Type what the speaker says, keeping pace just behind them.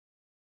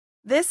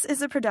This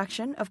is a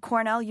production of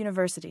Cornell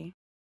University.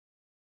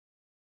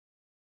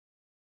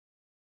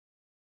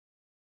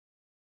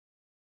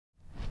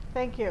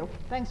 Thank you.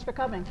 Thanks for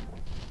coming.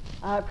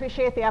 I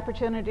appreciate the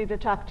opportunity to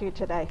talk to you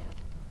today.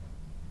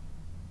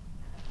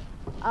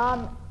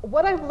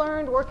 What I've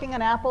learned working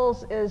in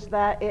apples is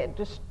that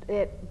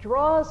it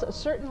draws a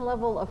certain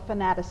level of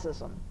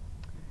fanaticism.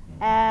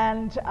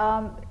 And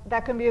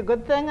that can be a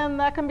good thing and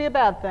that can be a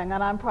bad thing.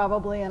 And I'm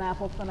probably an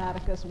apple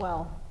fanatic as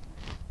well.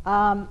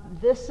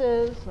 This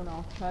is, and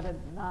I'll try to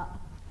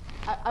not,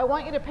 I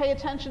want you to pay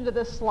attention to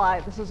this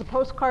slide. This is a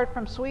postcard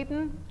from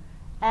Sweden,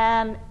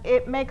 and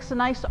it makes a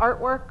nice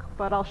artwork,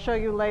 but I'll show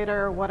you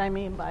later what I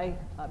mean by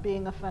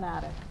being a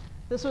fanatic.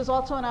 This was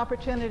also an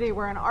opportunity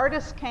where an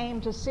artist came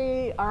to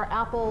see our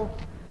apple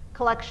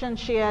collection.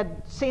 She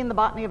had seen the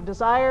Botany of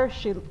Desire.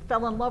 She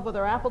fell in love with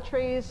her apple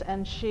trees,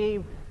 and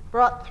she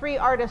brought 3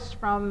 artists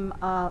from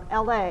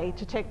LA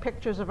to take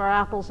pictures of our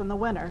apples in the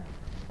winter.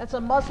 It's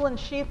a muslin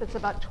sheet that's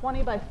about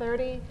 20 by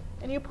 30,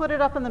 and you put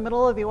it up in the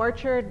middle of the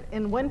orchard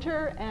in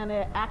winter, and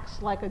it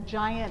acts like a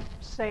giant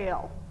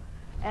sail.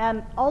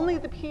 And only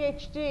the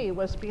PhD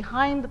was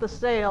behind the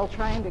sail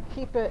trying to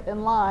keep it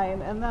in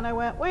line, and then I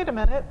went, wait a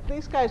minute,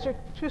 these guys are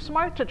too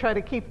smart to try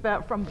to keep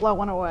that from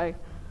blowing away.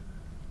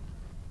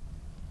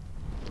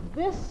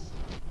 They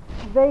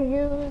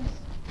use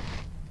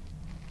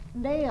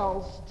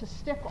nails to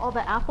stick all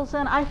the apples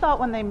in. I thought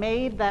when they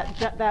made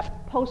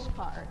that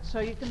postcard,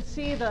 so you can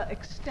see the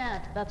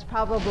extent, that's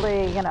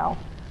probably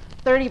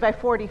 30 by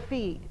 40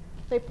 feet.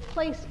 They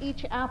place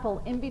each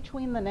apple in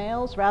between the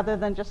nails rather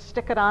than just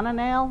stick it on a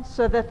nail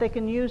so that they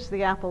can use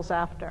the apples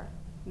after.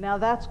 Now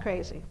that's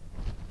crazy.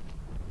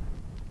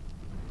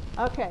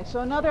 Okay,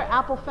 so another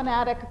apple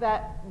fanatic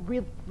that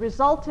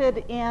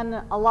resulted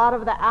in a lot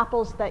of the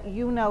apples that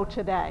you know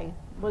today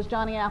was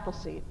Johnny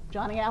Appleseed.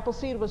 Johnny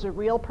Appleseed was a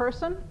real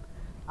person,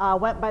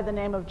 went by the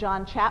name of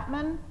John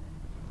Chapman.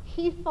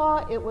 He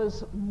thought it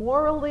was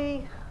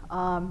morally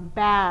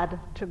bad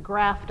to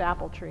graft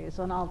apple trees,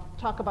 and I'll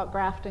talk about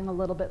grafting a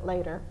little bit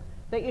later,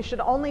 that you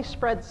should only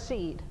spread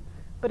seed.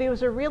 But he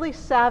was a really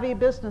savvy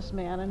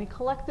businessman, and he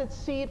collected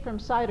seed from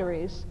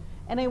cideries,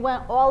 and he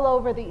went all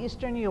over the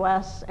eastern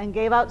US and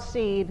gave out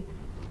seed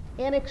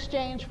in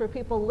exchange for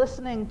people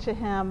listening to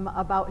him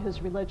about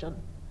his religion.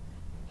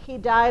 He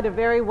died a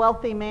very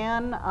wealthy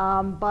man,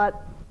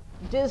 but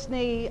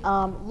Disney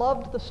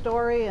loved the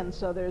story, and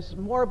so there's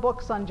more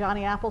books on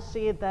Johnny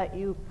Appleseed that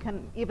you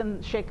can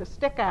even shake a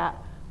stick at.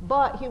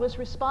 But he was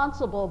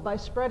responsible by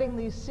spreading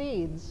these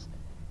seeds.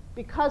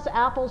 Because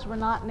apples were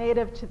not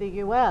native to the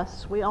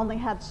US, we only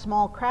had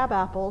small crab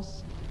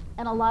apples,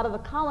 and a lot of the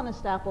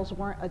colonist apples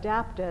weren't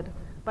adapted.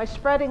 By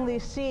spreading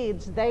these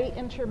seeds, they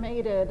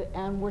intermated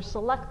and were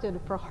selected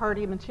for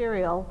hardy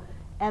material,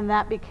 and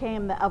that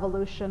became the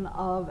evolution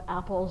of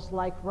apples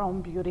like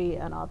Rome Beauty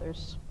and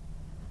others.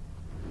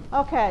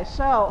 Okay,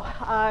 so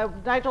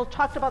Nigel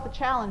talked about the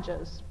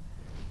challenges.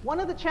 One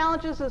of the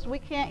challenges is we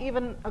can't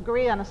even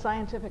agree on a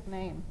scientific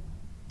name.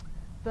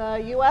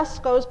 The US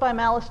goes by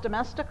Malus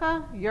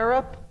domestica,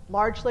 Europe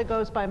largely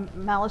goes by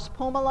Malus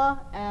pumila,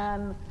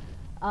 and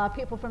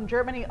people from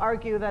Germany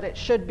argue that it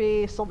should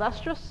be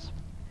sylvestris.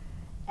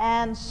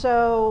 And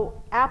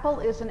so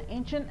apple is an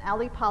ancient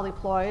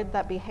allipolyploid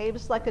that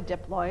behaves like a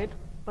diploid,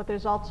 but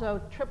there's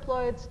also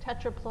triploids,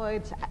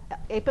 tetraploids,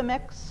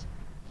 apomix.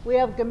 We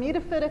have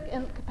gametophytic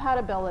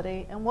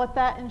incompatibility, and what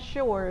that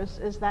ensures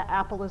is that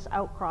apple is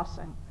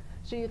outcrossing.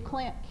 So you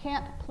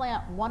can't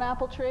plant one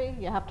apple tree,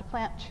 you have to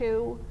plant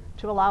 2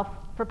 to allow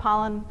for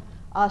pollen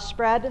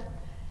spread.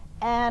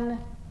 And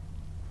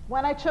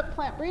when I took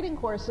plant breeding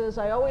courses,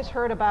 I always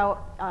heard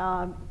about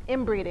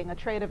inbreeding, a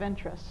trait of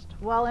interest.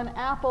 Well, in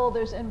apple,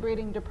 there's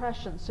inbreeding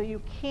depression, so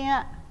you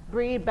can't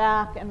breed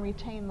back and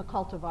retain the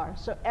cultivar.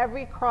 So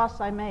every cross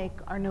I make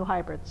are new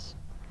hybrids,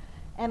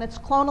 and it's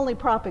clonally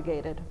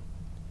propagated.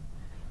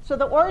 So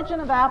the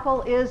origin of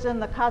apple is in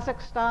the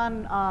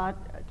Kazakhstan,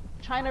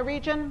 China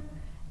region,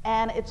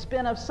 and it's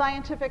been of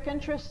scientific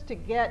interest to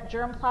get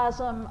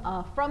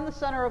germplasm from the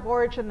center of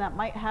origin that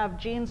might have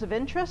genes of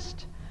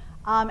interest.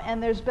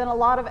 And there's been a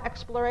lot of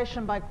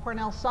exploration by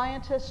Cornell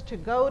scientists to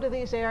go to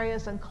these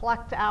areas and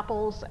collect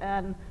apples,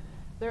 and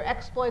their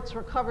exploits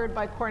were covered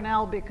by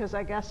Cornell because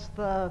I guess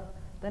the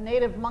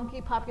native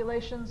monkey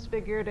populations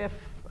figured if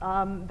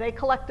they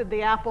collected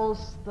the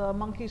apples, the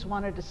monkeys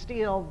wanted to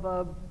steal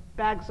the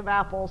bags of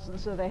apples, and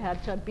so they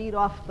had to beat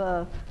off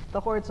the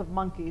hordes of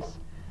monkeys.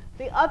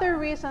 The other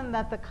reason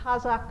that the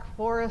Kazakh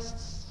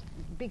forests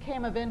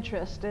became of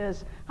interest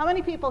is, how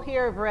many people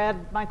here have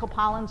read Michael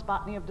Pollan's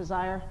Botany of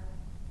Desire?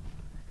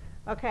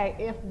 Okay,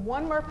 if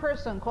one more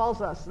person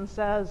calls us and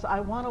says, I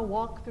want to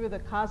walk through the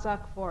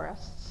Kazakh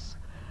forests,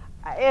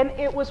 and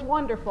it was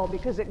wonderful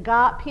because it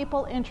got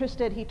people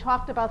interested. He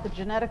talked about the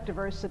genetic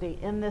diversity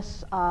in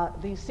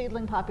these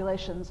seedling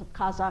populations of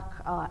Kazakh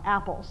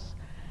apples.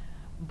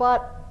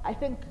 But I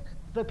think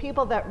the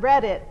people that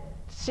read it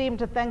seemed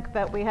to think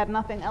that we had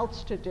nothing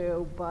else to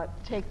do but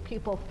take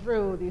people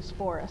through these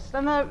forests.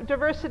 And the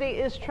diversity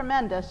is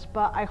tremendous,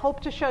 but I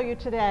hope to show you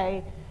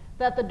today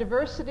that the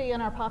diversity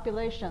in our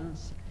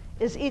populations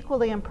is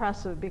equally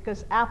impressive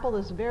because apple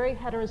is very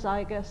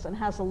heterozygous and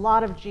has a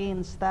lot of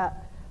genes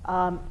that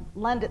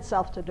lend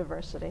itself to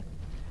diversity.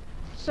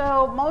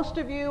 So most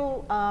of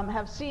you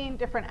have seen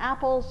different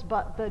apples,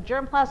 but the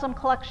germplasm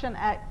collection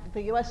at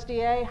the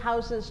USDA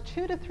houses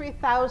 2,000 to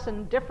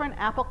 3,000 different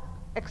apple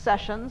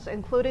accessions,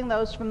 including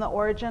those from the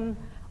origin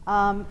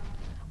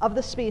of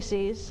the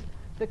species.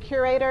 The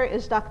curator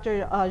is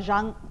Dr.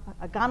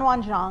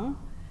 Ganwan Zhang,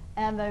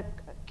 and the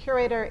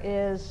curator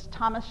is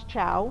Thomas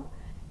Chow.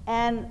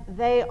 And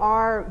they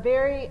are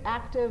very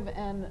active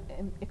in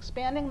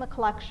expanding the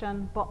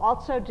collection, but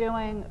also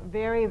doing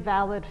very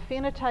valid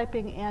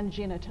phenotyping and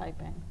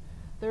genotyping.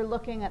 They're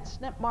looking at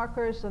SNP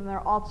markers, and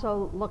they're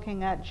also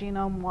looking at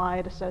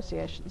genome-wide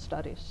association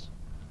studies.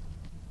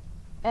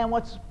 And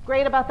what's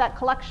great about that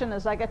collection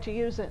is I get to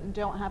use it and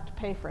don't have to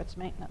pay for its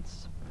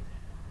maintenance.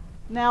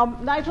 Now,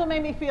 Nigel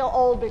made me feel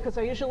old because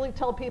I usually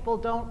tell people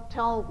don't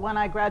tell when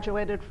I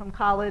graduated from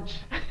college.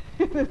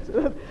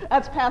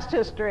 That's past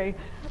history.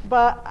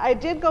 But I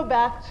did go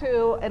back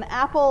to an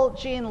apple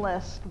gene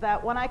list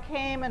that when I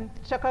came and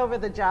took over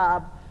the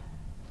job,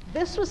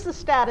 this was the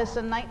status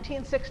in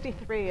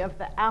 1963 of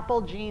the apple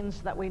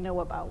genes that we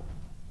knew about,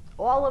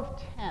 all of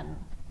 10.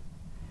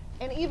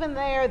 And even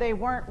there, they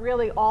weren't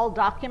really all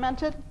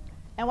documented.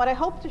 And what I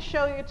hope to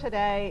show you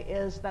today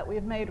is that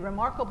we've made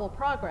remarkable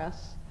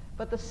progress,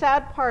 but the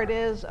sad part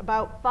is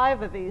about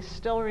 5 of these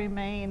still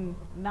remain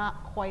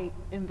not quite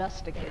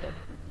investigated.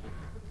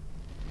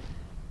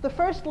 The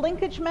first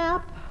linkage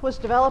map was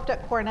developed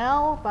at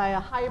Cornell by a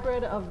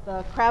hybrid of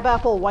the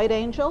crabapple white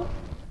angel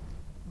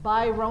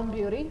by Rome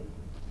Beauty.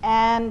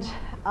 And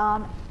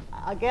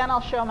again, I'll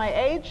show my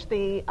age.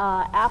 The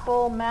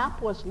apple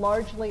map was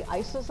largely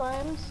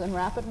isozymes and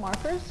rapid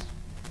markers.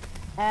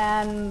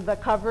 And the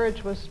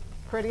coverage was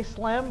pretty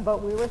slim,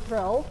 but we were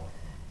thrilled.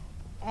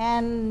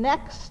 And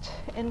next,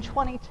 in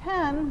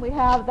 2010, we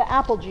have the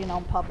apple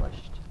genome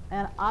published.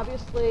 And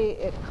obviously,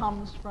 it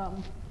comes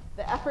from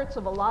the efforts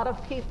of a lot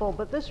of people,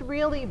 but this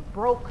really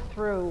broke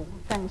through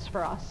things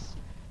for us.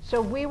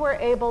 So we were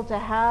able to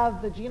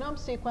have the genome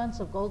sequence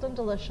of Golden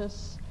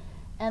Delicious,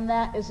 and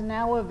that is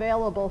now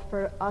available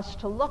for us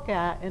to look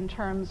at in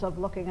terms of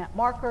looking at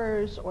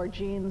markers or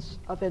genes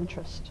of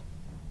interest.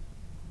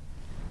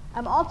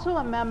 I'm also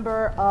a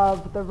member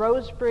of the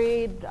Rose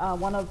Breed,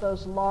 one of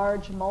those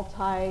large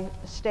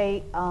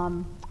multi-state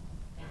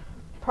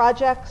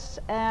projects,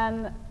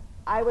 and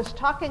I was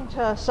talking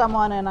to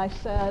someone and I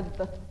said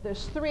that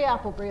there's 3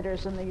 apple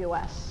breeders in the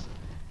US.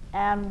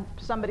 And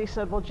somebody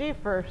said, well, gee,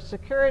 for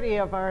security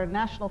of our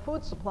national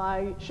food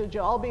supply, should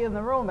you all be in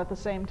the room at the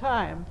same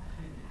time?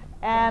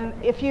 And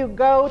if you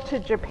go to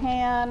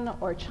Japan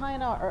or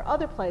China or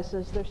other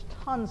places, there's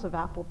tons of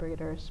apple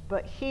breeders.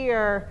 But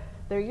here,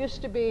 there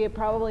used to be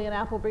probably an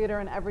apple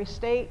breeder in every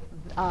state.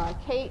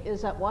 Kate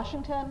is at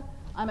Washington,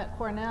 I'm at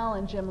Cornell,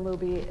 and Jim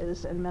Luby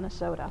is in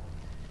Minnesota.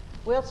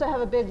 We also have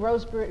a big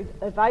Rose Breed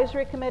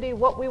Advisory Committee.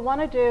 What we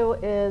want to do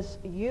is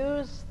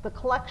use the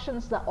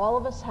collections that all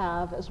of us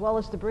have, as well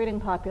as the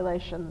breeding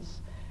populations,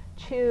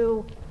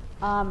 to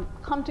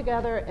come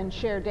together and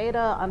share data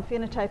on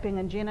phenotyping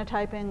and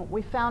genotyping.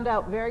 We found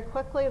out very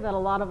quickly that a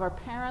lot of our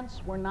parents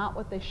were not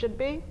what they should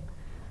be.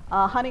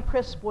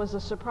 Honeycrisp was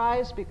a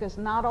surprise because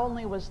not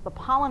only was the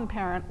pollen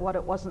parent what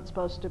it wasn't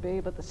supposed to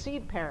be, but the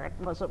seed parent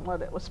wasn't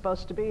what it was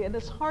supposed to be, and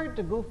it's hard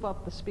to goof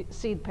up the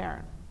seed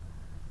parent.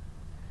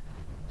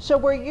 So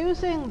we're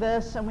using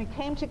this, and we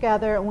came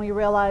together and we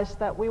realized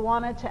that we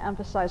wanted to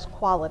emphasize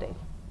quality.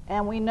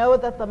 And we know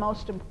that the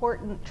most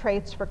important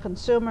traits for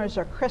consumers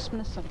are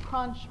crispness and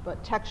crunch,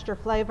 but texture,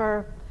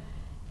 flavor.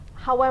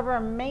 However,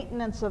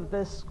 maintenance of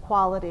this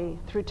quality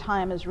through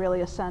time is really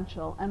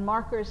essential, and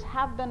markers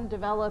have been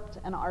developed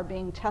and are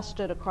being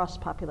tested across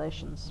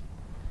populations.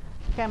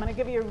 Okay, I'm going to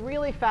give you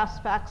really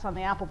fast facts on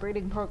the apple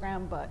breeding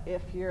program, but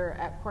if you're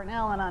at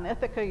Cornell and on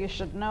Ithaca, you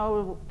should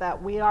know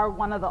that we are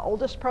one of the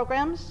oldest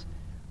programs.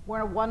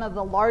 We're one of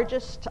the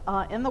largest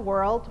in the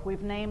world.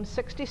 We've named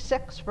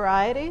 66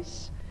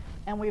 varieties,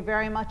 and we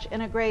very much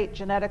integrate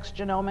genetics,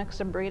 genomics,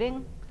 and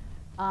breeding.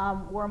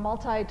 We're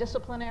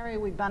multidisciplinary.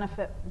 We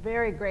benefit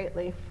very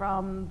greatly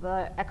from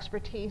the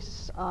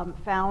expertise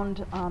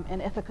found in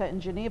Ithaca and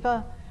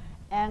Geneva.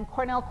 And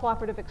Cornell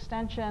Cooperative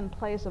Extension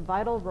plays a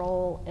vital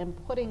role in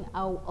putting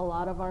out a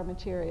lot of our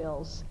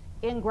materials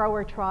in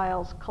grower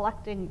trials,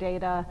 collecting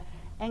data,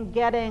 and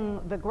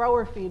getting the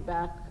grower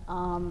feedback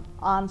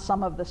on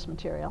some of this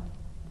material.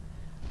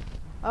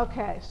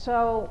 Okay,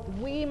 so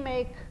we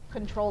make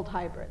controlled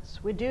hybrids.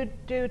 We do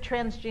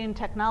transgene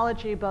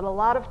technology, but a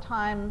lot of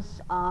times,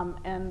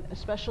 and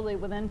especially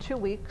within 2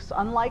 weeks,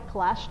 unlike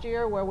last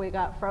year where we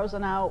got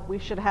frozen out, we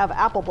should have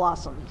apple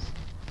blossoms.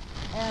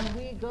 And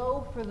we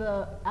go for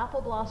the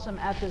apple blossom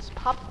at this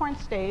popcorn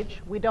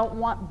stage. We don't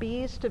want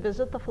bees to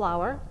visit the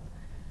flower.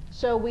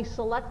 So we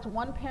select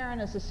one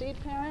parent as a seed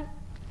parent,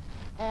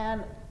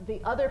 and the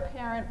other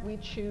parent we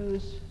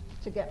choose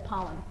to get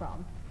pollen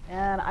from.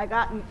 And I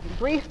got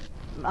brief,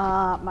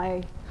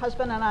 my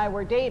husband and I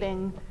were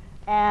dating,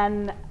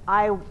 and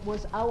I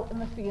was out in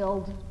the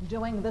field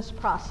doing this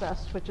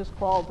process, which is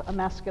called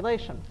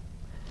emasculation.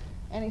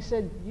 And he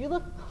said, "You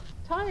look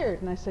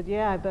tired." And I said,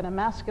 "Yeah, I've been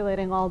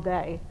emasculating all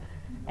day."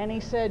 And he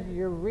said,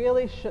 "You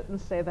really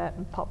shouldn't say that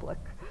in public."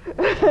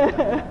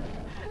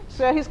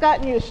 So he's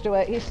gotten used to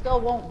it. He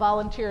still won't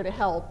volunteer to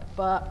help.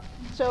 But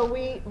so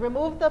we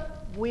removed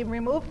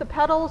the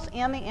petals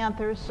and the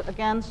anthers,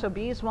 again, so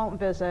bees won't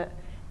visit.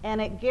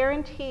 And it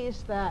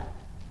guarantees that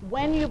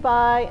when you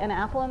buy an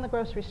apple in the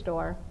grocery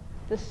store,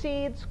 the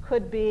seeds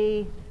could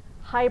be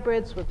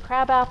hybrids with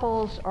crab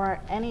apples or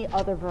any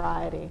other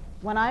variety.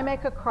 When I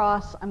make a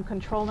cross, I'm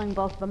controlling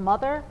both the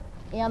mother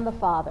and the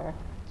father.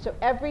 So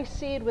every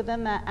seed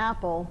within that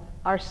apple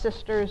are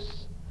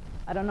sisters.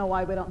 I don't know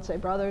why we don't say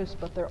brothers,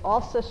 but they're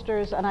all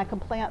sisters, and I can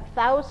plant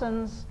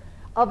thousands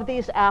of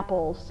these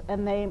apples,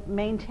 and they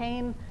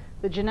maintain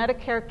the genetic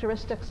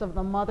characteristics of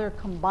the mother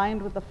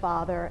combined with the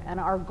father, and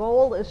our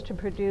goal is to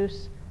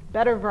produce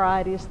better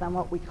varieties than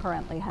what we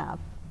currently have.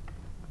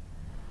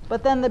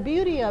 But then the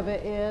beauty of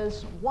it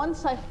is,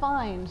 once I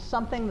find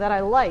something that I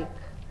like,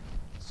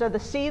 so the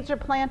seeds are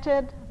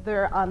planted,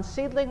 they're on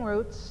seedling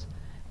roots,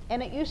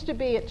 and it used to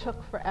be it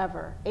took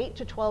forever, 8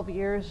 to 12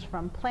 years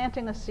from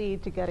planting a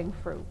seed to getting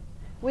fruit.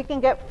 We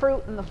can get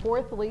fruit in the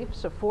 4th leaf,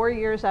 so 4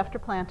 years after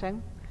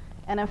planting.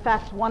 And in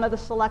fact, one of the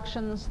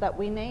selections that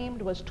we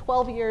named was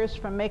 12 years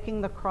from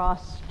making the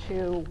cross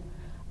to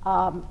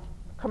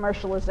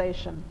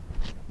commercialization.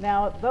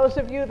 Now, those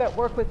of you that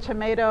work with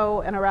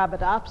tomato and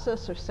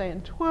Arabidopsis are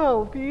saying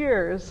 12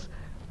 years,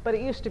 but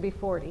it used to be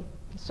 40.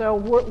 So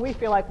we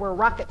feel like we're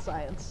rocket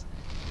science.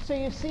 So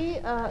you see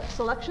a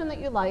selection that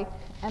you like,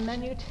 and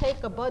then you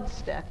take a bud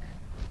stick,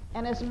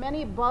 and as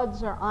many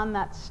buds are on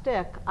that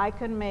stick, I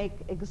can make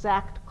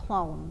exact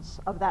clones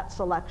of that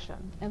selection.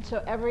 And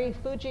so every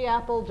Fuji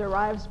apple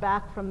derives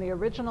back from the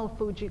original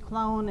Fuji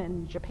clone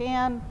in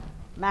Japan,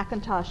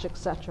 Macintosh,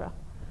 etc.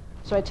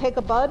 So I take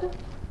a bud,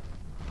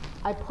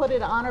 I put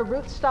it on a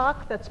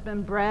rootstock that's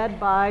been bred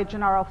by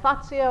Gennaro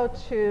Fazio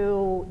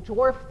to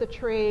dwarf the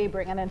tree,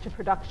 bring it into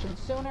production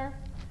sooner.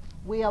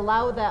 We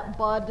allow that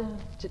bud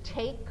to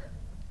take,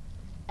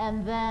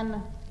 and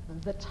then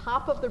the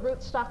top of the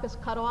rootstock is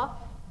cut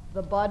off,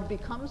 the bud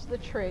becomes the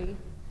tree.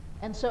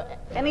 And so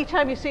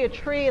anytime you see a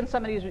tree in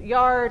somebody's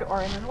yard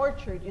or in an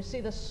orchard, you see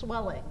the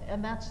swelling,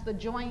 and that's the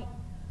joint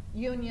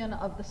union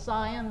of the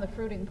scion, the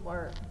fruiting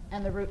part,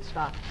 and the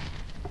rootstock.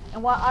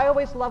 And what I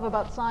always love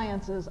about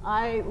science is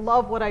I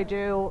love what I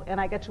do, and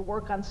I get to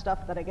work on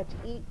stuff that I get to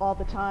eat all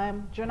the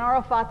time.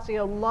 Gennaro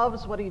Fazio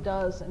loves what he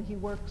does, and he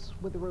works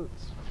with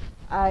roots.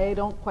 I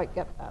don't quite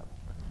get that.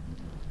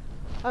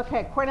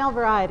 Okay, Cornell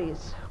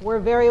varieties. We're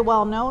very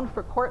well known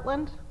for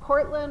Cortland.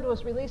 Cortland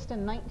was released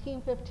in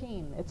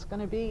 1915. It's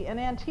going to be an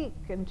antique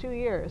in 2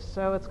 years,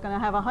 so it's going to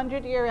have a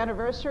 100-year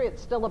anniversary.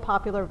 It's still a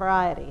popular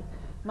variety.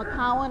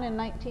 McCowan in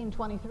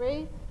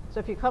 1923. So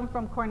if you come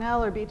from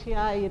Cornell or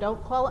BTI, you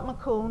don't call it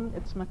McCoon,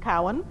 it's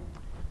McCowan,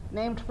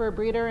 named for a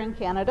breeder in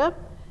Canada.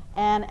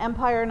 And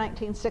Empire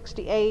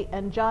 1968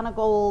 and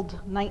Jonagold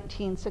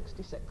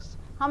 1966.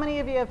 How many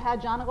of you have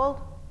had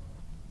Jonagold?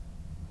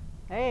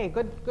 Hey,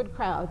 good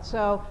crowd.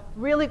 So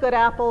really good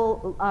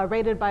apple,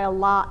 rated by a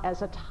lot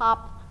as a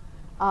top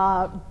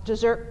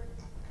dessert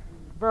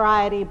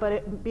variety, but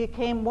it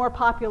became more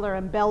popular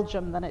in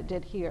Belgium than it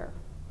did here.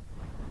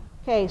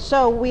 Okay,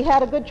 so we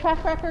had a good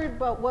track record,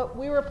 but what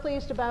we were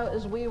pleased about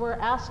is we were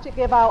asked to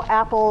give out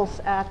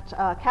apples at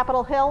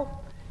Capitol Hill,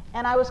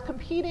 and I was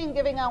competing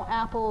giving out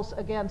apples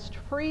against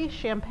free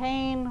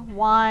champagne,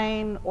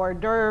 wine, hors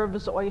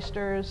d'oeuvres,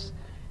 oysters,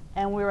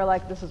 and we were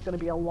like, this is going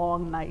to be a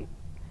long night.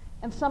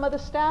 And some of the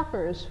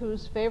staffers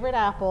whose favorite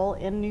apple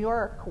in New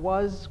York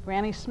was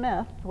Granny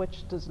Smith,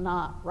 which does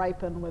not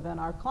ripen within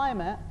our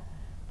climate,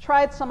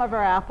 tried some of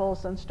our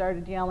apples and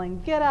started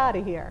yelling, "Get out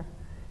of here."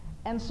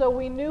 And so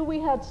we knew we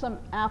had some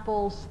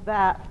apples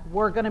that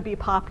were going to be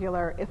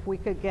popular if we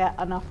could get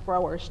enough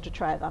growers to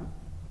try them.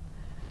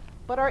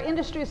 But our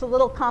industry is a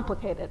little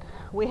complicated.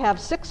 We have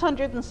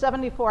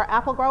 674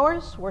 apple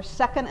growers. We're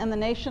second in the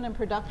nation in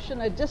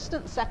production, a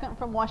distant second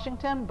from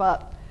Washington,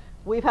 but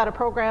we've had a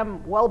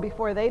program well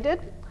before they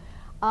did.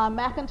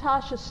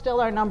 Macintosh is still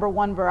our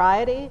 #1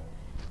 variety.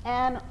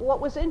 And what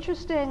was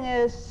interesting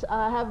is,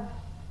 have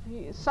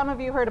some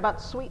of you heard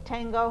about Sweet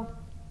Tango?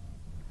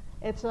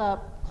 It's a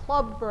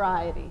club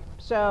variety.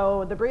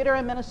 So the breeder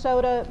in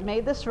Minnesota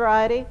made this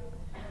variety.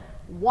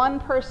 One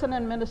person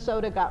in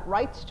Minnesota got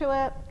rights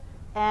to it,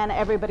 and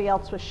everybody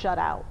else was shut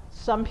out.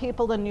 Some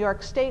people in New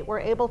York State were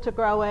able to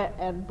grow it,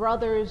 and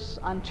brothers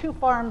on 2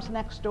 farms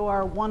next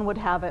door, one would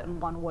have it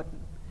and one wouldn't.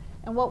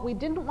 And what we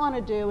didn't want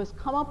to do is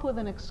come up with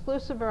an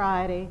exclusive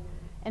variety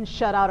and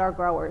shut out our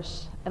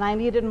growers. And I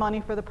needed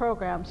money for the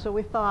program, so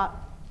we thought,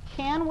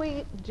 can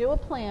we do a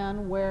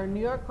plan where New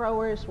York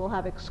growers will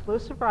have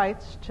exclusive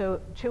rights to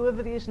 2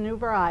 of these new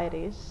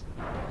varieties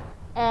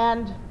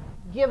and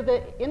give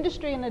the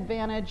industry an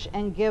advantage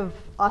and give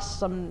us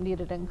some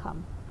needed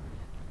income?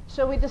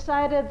 So we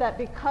decided that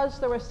because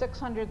there were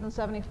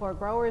 674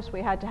 growers,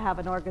 we had to have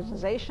an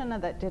organization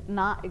that did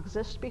not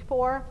exist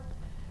before.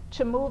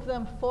 To move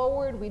them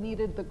forward, we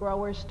needed the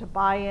growers to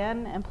buy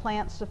in and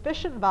plant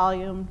sufficient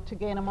volume to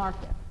gain a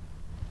market.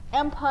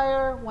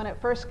 Empire, when it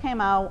first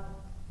came out,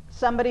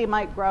 somebody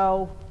might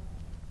grow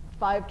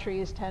 5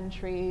 trees, 10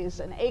 trees,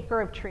 an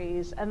acre of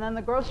trees, and then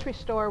the grocery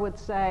store would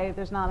say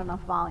there's not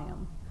enough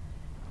volume.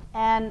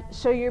 And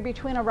so you're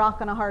between a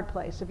rock and a hard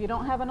place. If you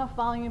don't have enough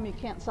volume, you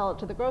can't sell it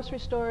to the grocery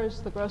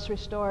stores. The grocery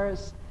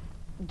stores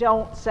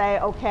don't say,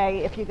 okay,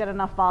 if you get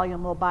enough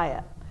volume, we'll buy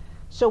it.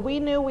 So we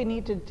knew we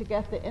needed to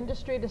get the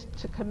industry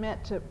to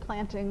commit to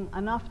planting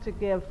enough to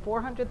give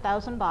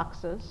 400,000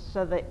 boxes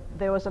so that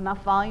there was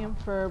enough volume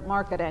for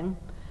marketing.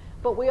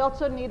 But we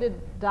also needed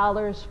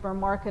dollars for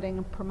marketing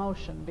and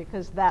promotion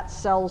because that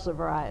sells a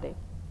variety.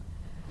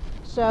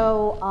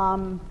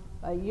 So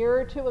a year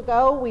or two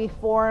ago, we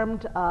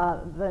formed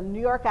the New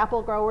York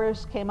Apple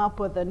Growers, came up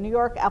with the New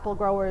York Apple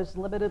Growers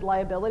Limited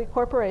Liability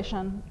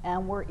Corporation,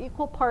 and we're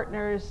equal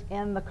partners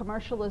in the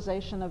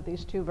commercialization of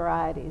these 2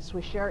 varieties.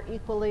 We share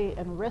equally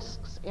in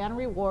risks and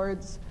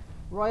rewards.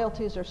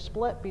 Royalties are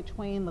split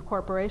between the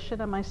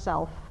corporation and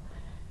myself,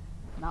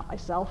 not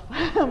myself,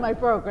 my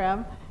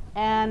program.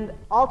 And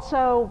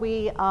also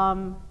we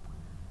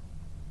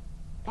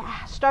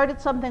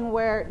started something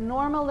where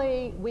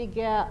normally we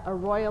get a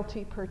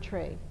royalty per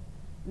tree.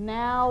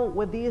 Now,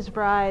 with these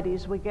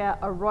varieties, we get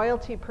a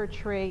royalty per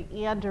tree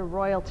and a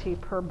royalty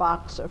per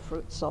box of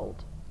fruit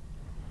sold.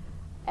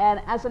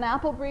 And as an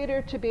apple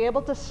breeder, to be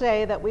able to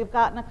say that we've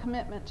gotten a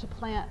commitment to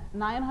plant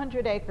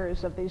 900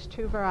 acres of these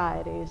 2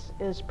 varieties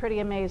is pretty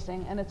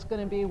amazing, and it's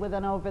going to be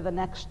within over the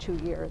next 2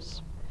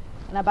 years.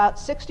 And about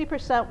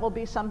 60% will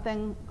be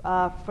something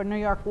for New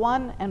York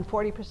 1, and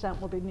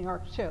 40% will be New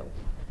York 2.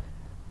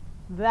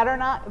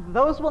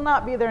 Those will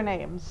not be their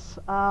names.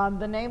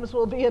 The names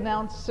will be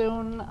announced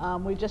soon.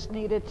 We just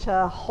needed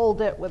to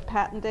hold it with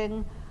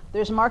patenting.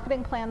 There's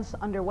marketing plans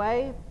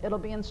underway. It'll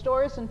be in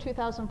stores in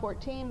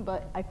 2014,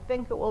 but I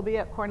think it will be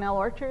at Cornell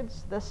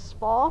orchards this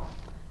fall,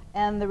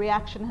 and the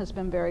reaction has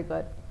been very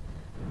good.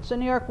 So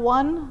New York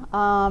 1,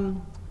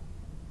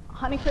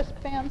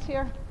 Honeycrisp fans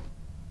here?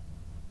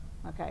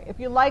 Okay, if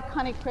you like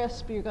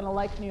Honeycrisp, you're going to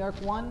like New York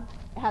 1.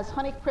 It has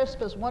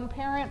Honeycrisp as one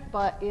parent,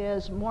 but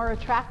is more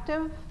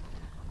attractive.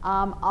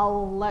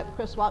 I'll let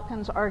Chris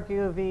Watkins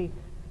argue the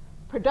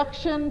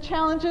production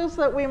challenges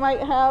that we might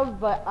have,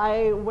 but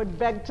I would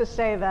beg to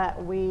say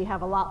that we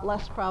have a lot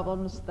less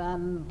problems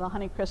than the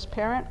Honeycrisp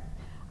parent.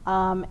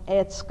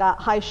 It's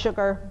got high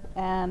sugar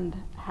and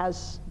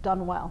has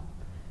done well.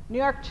 New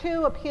York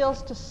 2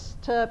 appeals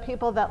to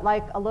people that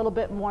like a little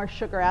bit more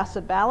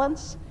sugar-acid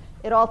balance.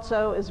 It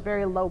also is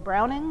very low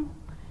browning,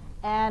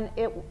 and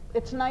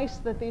it's nice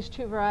that these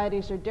 2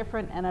 varieties are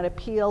different and it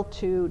appeal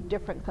to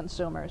different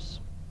consumers.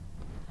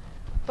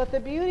 But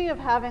the beauty of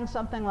having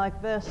something like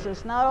this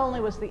is not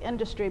only was the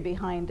industry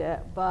behind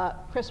it,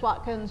 but Chris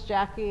Watkins,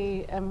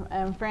 Jackie, and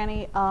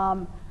Franny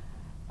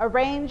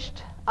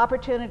arranged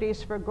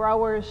opportunities for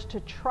growers to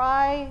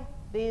try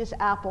these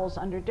apples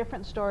under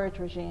different storage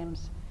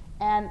regimes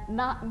and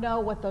not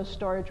know what those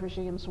storage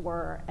regimes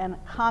were and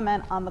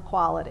comment on the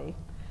quality.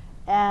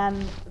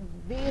 And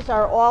these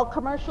are all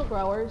commercial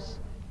growers,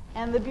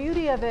 and the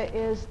beauty of it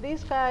is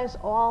these guys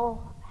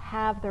all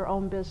have their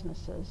own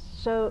businesses.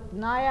 So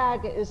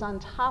NIAG is on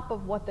top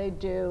of what they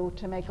do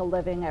to make a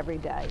living every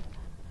day.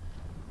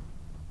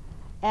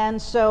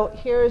 And so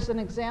here's an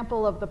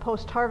example of the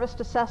post-harvest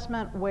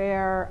assessment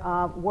where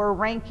we're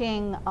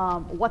ranking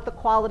what the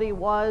quality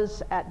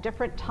was at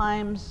different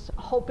times,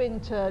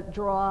 hoping to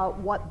draw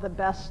what the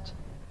best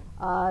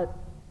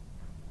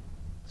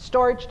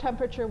storage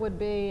temperature would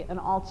be, and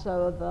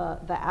also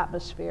the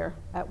atmosphere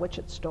at which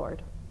it's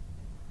stored.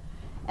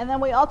 And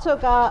then we also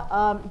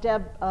got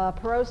Deb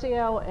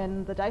Perozio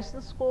in the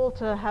Dyson School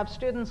to have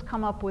students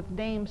come up with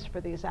names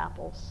for these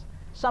apples.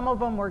 Some of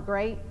them were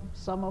great,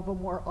 some of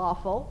them were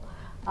awful,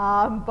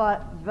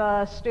 but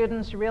the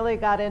students really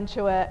got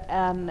into it,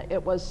 and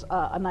it was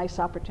a nice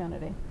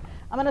opportunity.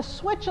 I'm going to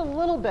switch a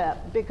little bit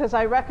because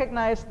I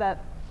recognize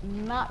that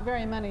not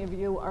very many of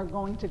you are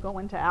going to go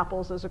into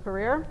apples as a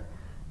career.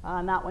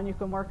 Not when you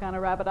can work on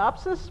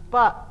Arabidopsis,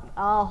 but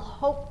I'll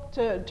hope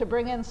to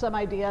bring in some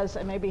ideas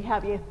and maybe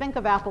have you think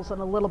of apples in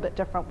a little bit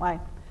different way.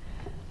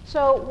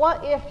 So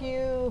what if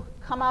you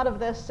come out of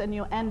this and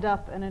you end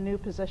up in a new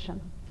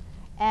position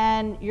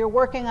and you're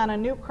working on a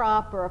new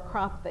crop or a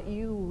crop that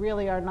you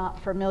really are not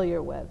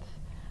familiar with?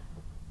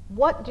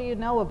 What do you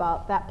know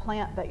about that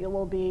plant that you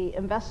will be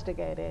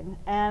investigating?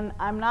 And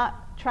I'm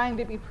not trying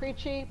to be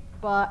preachy,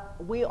 but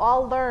we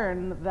all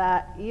learn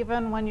that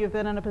even when you've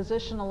been in a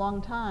position a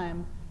long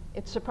time,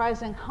 it's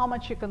surprising how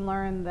much you can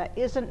learn that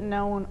isn't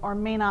known or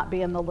may not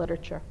be in the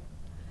literature.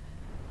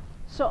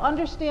 So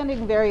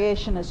understanding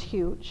variation is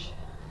huge.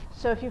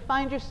 So if you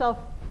find yourself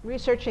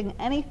researching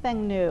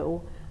anything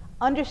new,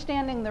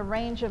 understanding the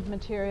range of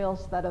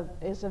materials that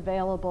is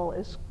available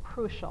is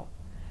crucial,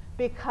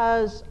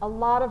 because a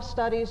lot of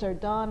studies are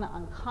done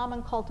on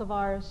common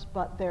cultivars,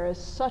 but there is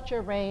such a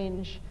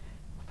range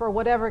for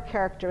whatever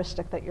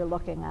characteristic that you're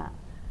looking at.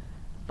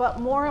 But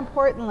more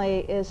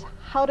importantly is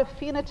how to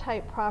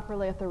phenotype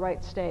properly at the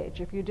right stage.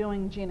 If you're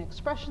doing gene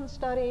expression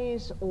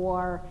studies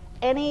or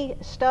any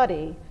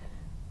study,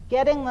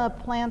 getting the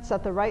plants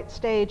at the right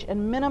stage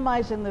and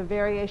minimizing the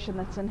variation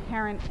that's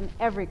inherent in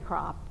every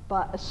crop,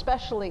 but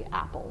especially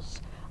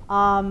apples,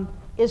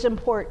 is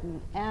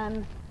important.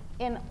 And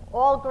in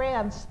all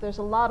grants, there's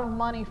a lot of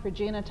money for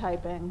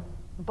genotyping,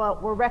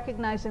 but we're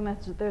recognizing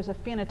that there's a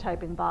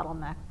phenotyping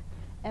bottleneck.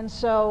 And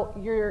so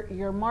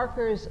your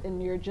markers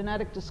and your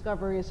genetic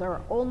discoveries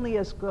are only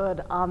as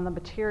good on the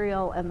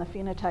material and the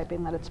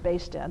phenotyping that it's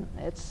based in.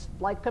 It's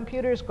like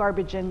computers,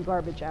 garbage in,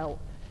 garbage out.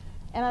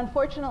 And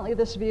unfortunately,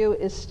 this view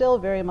is still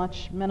very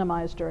much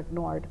minimized or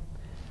ignored.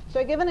 So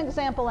I give an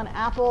example, an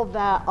apple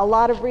that a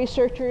lot of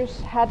researchers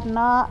had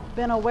not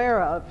been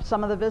aware of,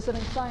 some of the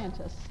visiting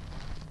scientists.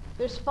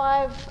 There's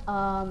five,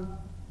 can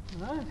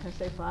I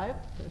say five?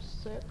 There's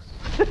six.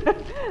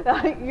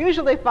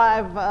 Usually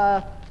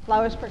five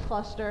flowers per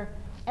cluster.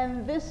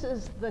 And this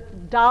is the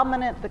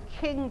dominant, the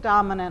king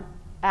dominant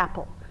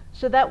apple.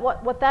 So that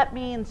what that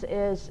means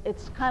is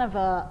it's kind of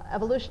an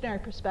evolutionary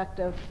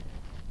perspective.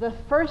 The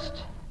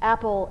first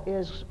apple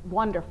is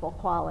wonderful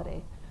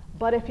quality.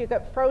 But if you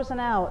get frozen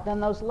out, then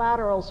those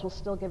laterals will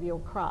still give you a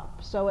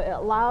crop. So it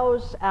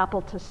allows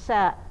apple to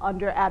set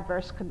under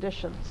adverse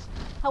conditions.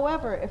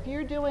 However, if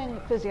you're doing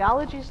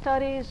physiology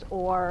studies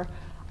or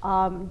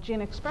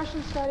gene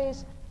expression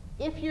studies,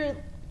 if you're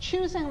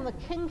choosing the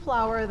king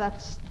flower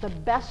that's the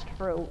best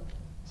fruit,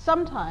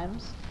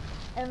 sometimes,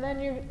 and then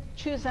you're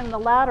choosing the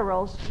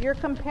laterals, you're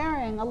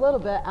comparing a little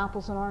bit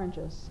apples and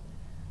oranges.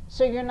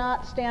 So you're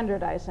not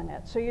standardizing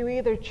it. So you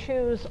either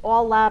choose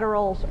all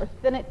laterals or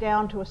thin it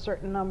down to a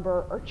certain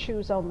number or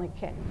choose only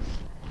kings.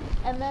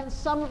 And then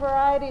some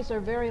varieties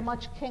are very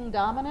much king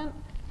dominant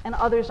and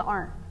others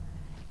aren't.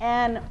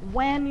 And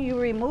when you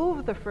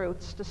remove the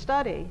fruits to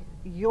study,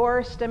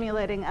 you're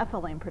stimulating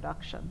ethylene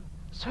production.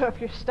 So if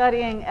you're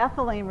studying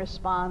ethylene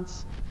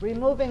response,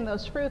 removing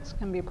those fruits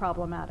can be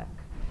problematic.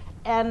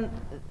 And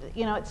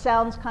it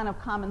sounds kind of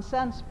common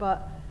sense,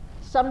 but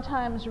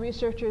sometimes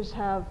researchers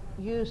have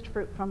used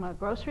fruit from a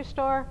grocery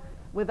store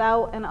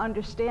without an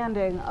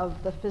understanding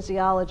of the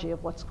physiology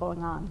of what's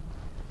going on.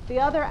 The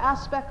other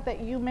aspect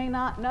that you may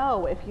not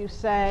know if you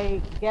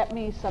say, get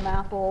me some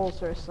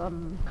apples or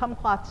some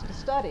kumquats to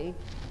study,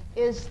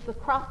 is the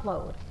crop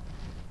load.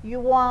 You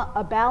want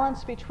a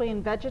balance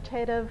between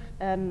vegetative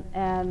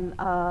and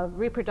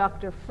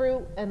reproductive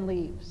fruit and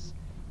leaves.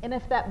 And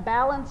if that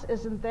balance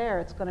isn't there,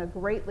 it's going to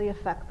greatly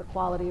affect the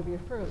quality of your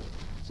fruit.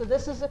 So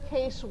this is a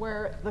case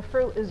where the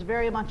fruit is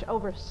very much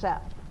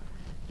overset.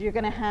 You're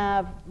going to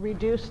have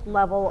reduced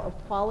level of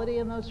quality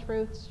in those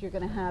fruits. You're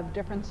going to have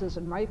differences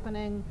in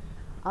ripening.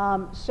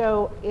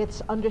 So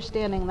it's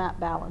understanding that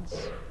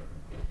balance.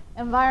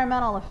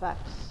 Environmental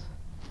effects.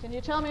 Can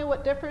you tell me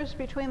what differs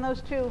between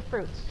those two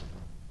fruits?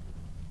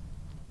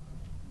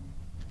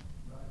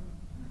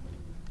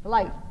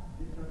 Light.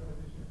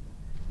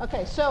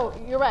 Okay, so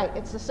you're right.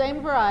 It's the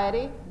same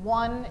variety.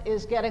 One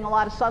is getting a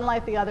lot of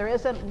sunlight, the other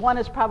isn't. One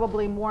is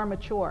probably more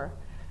mature.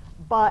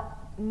 But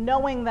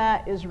knowing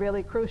that is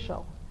really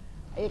crucial.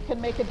 It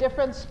can make a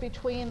difference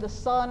between the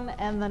sun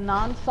and the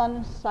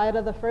non-sun side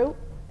of the fruit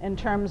in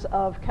terms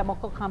of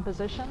chemical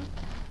composition.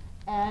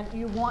 And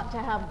you want to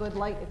have good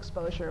light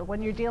exposure.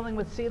 When you're dealing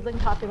with seedling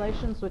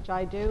populations, which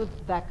I do,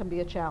 that can be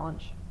a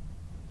challenge.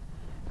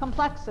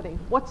 Complexity.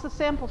 What's the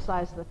sample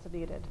size that's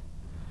needed?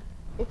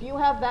 If you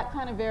have that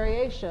kind of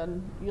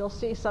variation, you'll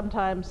see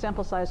sometimes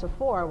sample size of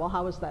 4. Well,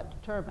 how is that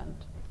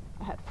determined?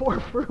 I had 4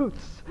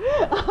 fruits.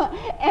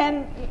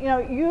 And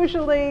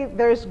usually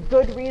there's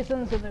good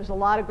reasons, and there's a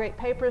lot of great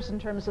papers in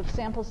terms of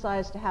sample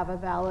size to have a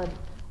valid,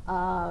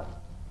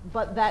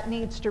 but that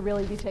needs to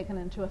really be taken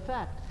into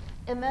effect.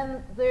 And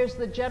then there's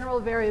the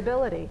general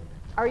variability.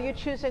 Are you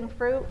choosing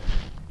fruit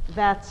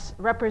that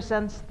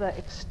represents the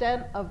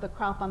extent of the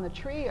crop on the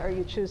tree? Are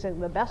you choosing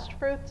the best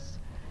fruits?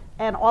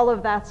 And all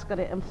of that's going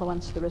to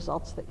influence the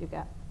results that you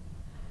get.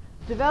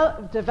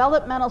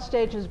 Developmental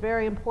stage is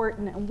very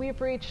important, and we've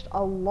reached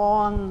a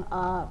long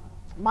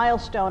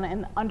milestone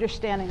in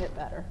understanding it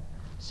better.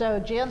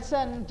 So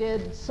Jansen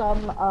did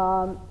some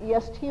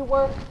EST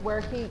work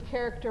where he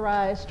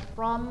characterized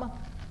from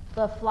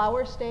the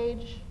flower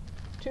stage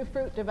to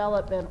fruit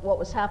development what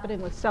was happening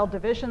with cell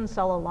division,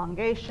 cell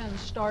elongation,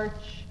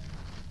 starch,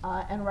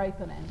 and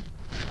ripening.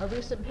 A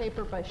recent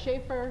paper by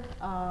Schaefer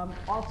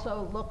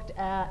also looked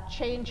at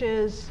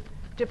changes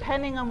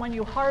depending on when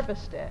you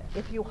harvest it.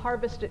 If you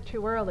harvest it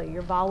too early,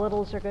 your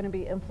volatiles are going to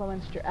be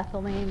influenced, your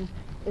ethylene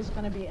is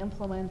going to be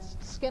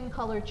influenced, skin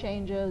color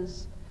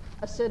changes,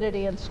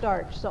 acidity, and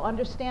starch. So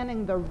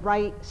understanding the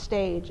right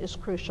stage is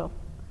crucial.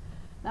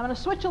 Now I'm going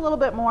to switch a little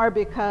bit more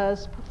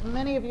because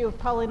many of you have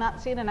probably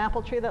not seen an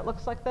apple tree that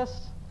looks like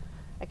this.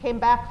 I came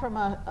back from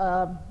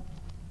a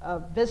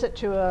visit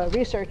to a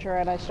researcher,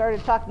 and I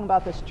started talking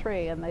about this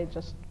tree, and they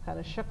just kind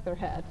of shook their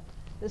head.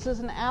 This is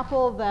an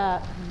apple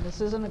that,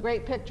 this isn't a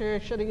great picture,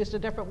 should have used a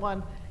different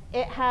one.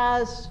 It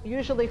has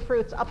usually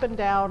fruits up and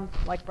down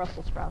like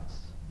Brussels sprouts.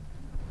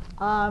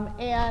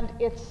 And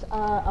it's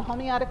a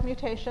homeotic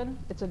mutation.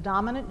 It's a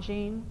dominant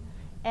gene,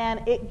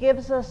 and it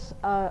gives us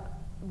a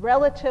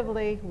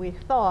relatively, we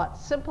thought,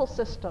 simple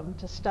system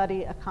to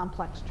study a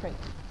complex trait.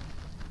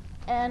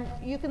 And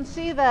you can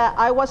see that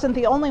I wasn't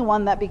the only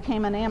one that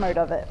became enamored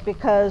of it,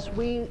 because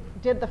we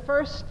did the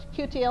first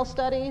QTL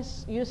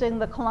studies using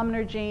the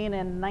columnar gene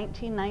in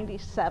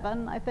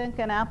 1997, I think,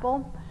 in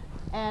apple.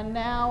 And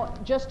now,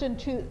 just in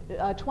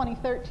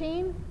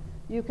 2013,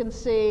 you can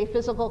see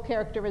physical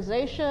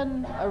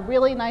characterization, a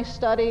really nice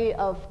study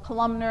of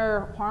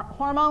columnar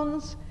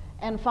hormones,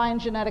 and fine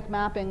genetic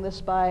mapping,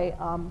 this by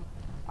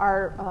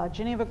our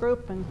Geneva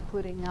group,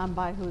 including Jan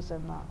Bai, who's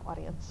in the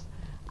audience.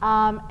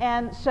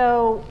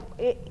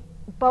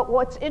 But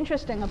what's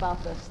interesting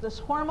about this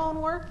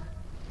hormone work,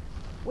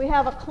 we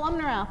have a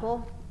columnar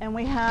apple, and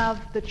we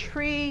have the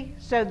tree.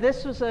 So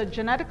this was a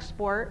genetic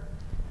sport.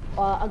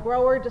 A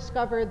grower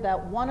discovered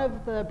that one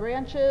of the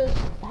branches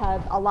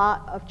had a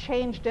lot of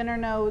changed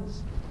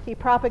internodes. He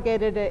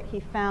propagated it.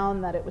 He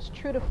found that it was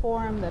true to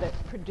form, that it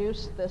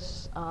produced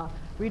this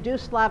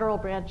reduced lateral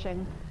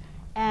branching.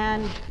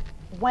 And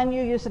when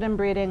you use it in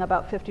breeding,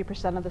 about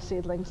 50% of the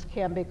seedlings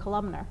can be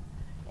columnar.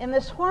 In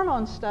this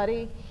hormone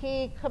study,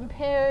 he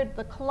compared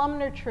the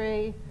columnar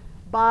tree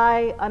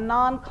by a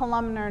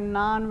non-columnar,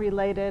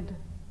 non-related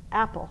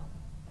apple.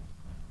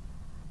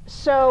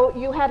 So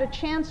you had a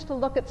chance to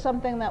look at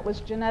something that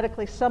was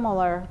genetically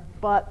similar,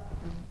 but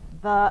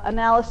the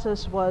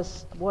analysis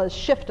was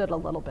shifted a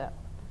little bit.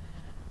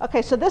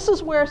 Okay, so this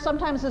is where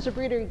sometimes as a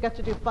breeder you get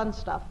to do fun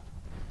stuff.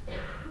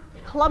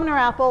 Columnar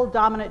apple,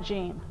 dominant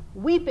gene.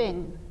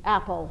 Weeping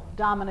apple,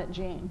 dominant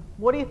gene.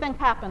 What do you think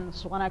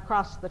happens when I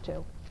cross the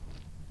two?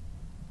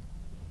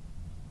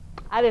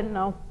 I didn't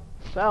know,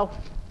 so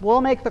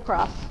we'll make the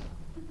cross.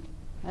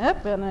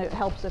 Yep, and it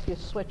helps if you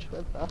switch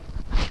with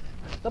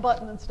the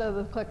button instead of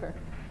the clicker.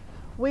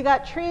 We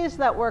got trees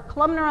that were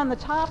columnar on the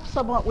top,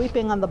 somewhat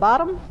weeping on the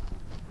bottom.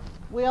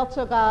 We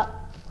also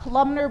got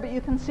columnar, but you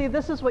can see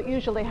this is what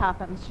usually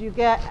happens. You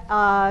get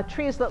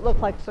trees that look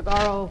like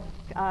saguaro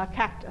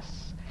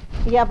cactus.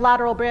 You have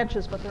lateral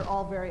branches, but they're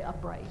all very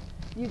upright.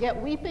 You get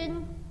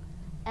weeping,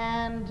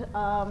 and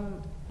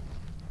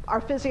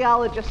our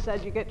physiologist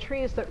said you get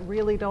trees that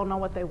really don't know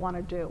what they want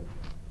to do.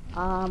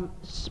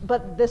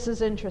 But this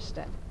is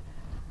interesting.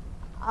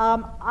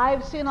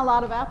 I've seen a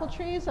lot of apple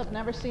trees. I've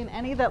never seen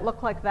any that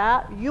look like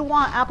that. You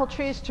want apple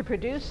trees to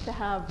produce, to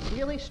have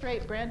really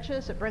straight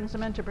branches. It brings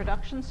them into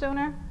production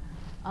sooner.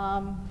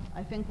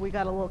 I think we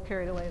got a little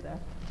carried away there.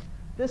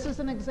 This is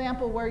an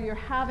example where you're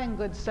having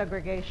good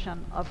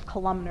segregation of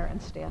columnar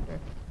and standard.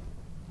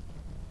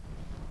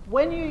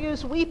 When you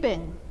use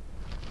weeping,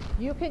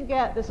 you can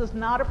get, this is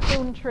not a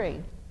prune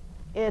tree.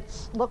 It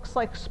looks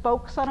like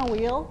spokes on a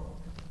wheel.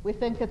 We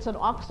think it's an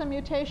auxin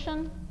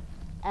mutation.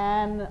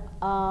 And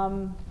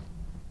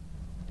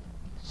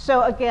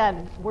so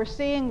again, we're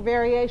seeing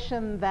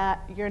variation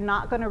that you're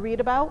not going to read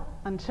about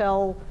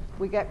until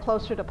we get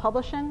closer to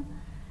publishing.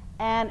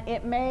 And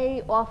it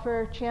may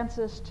offer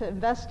chances to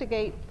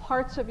investigate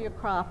parts of your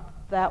crop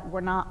that were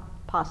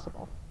not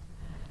possible.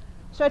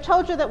 So I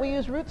told you that we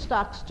use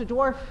rootstocks to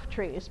dwarf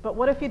trees, but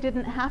what if you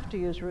didn't have to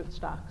use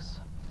rootstocks?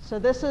 So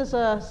this is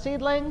a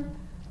seedling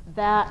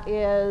that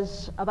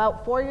is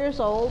about 4 years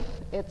old.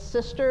 Its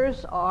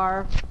sisters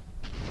are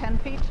 10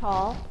 feet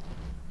tall,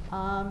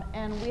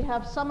 and we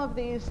have some of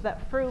these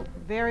that fruit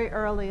very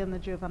early in the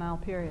juvenile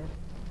period.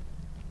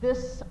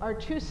 This are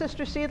two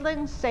sister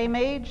seedlings, same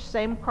age,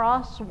 same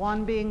cross,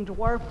 one being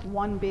dwarf,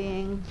 one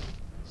being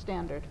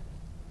standard.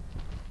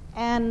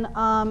 And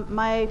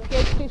my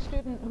PhD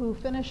student who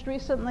finished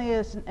recently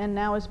and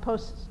now is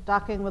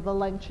postdocing with the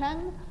Leng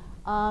Cheng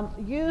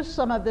used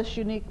some of this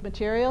unique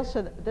material.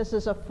 So this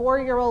is a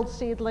 4-year-old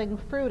seedling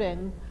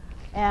fruiting,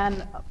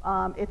 and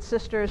its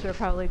sisters are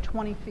probably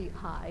 20 feet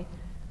high,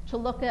 to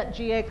look at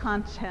GA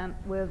content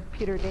with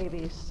Peter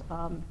Davies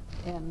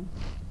in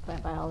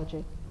plant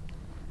biology.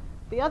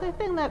 The other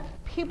thing that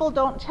people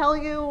don't tell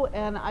you,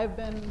 and I've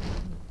been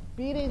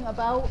beating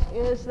about,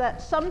 is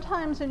that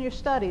sometimes in your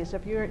studies,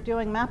 if you're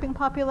doing mapping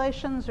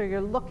populations or you're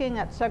looking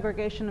at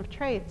segregation of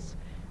traits,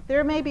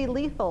 there may be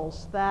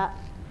lethals that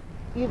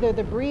either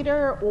the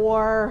breeder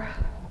or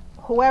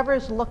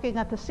whoever's looking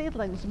at the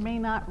seedlings may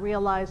not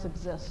realize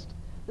exist.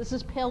 This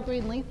is pale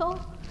green lethal.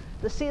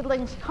 The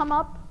seedlings come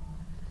up,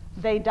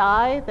 they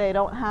die, they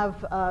don't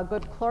have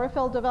good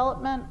chlorophyll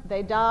development,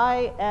 they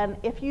die, and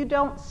if you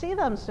don't see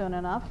them soon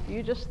enough,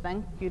 you just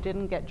think you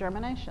didn't get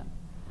germination.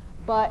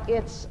 But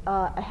it's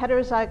a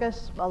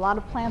heterozygous, a lot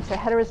of plants are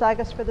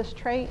heterozygous for this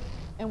trait,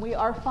 and we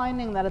are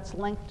finding that it's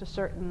linked to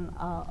certain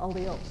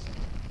alleles.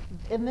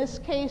 In this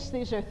case,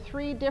 these are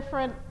 3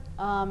 different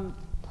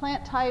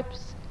plant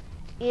types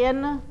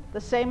in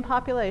the same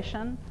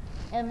population,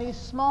 and these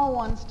small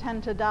ones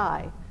tend to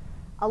die.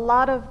 A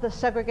lot of the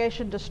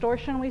segregation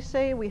distortion we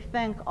see, we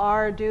think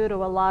are due to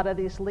a lot of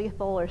these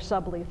lethal or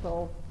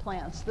sublethal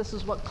plants. This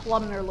is what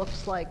columnar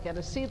looks like in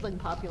a seedling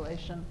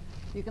population.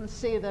 You can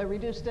see the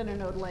reduced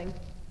internode length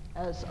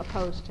as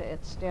opposed to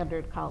its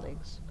standard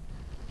colleagues.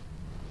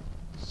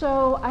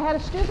 So I had a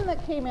student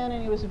that came in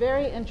and he was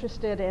very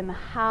interested in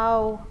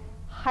how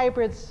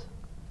hybrids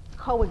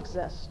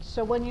coexist.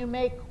 So when you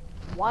make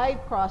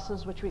wide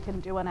crosses, which we can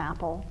do in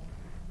apple,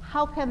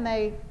 how can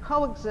they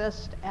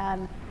coexist,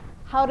 and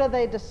how do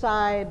they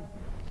decide,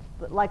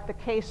 like the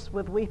case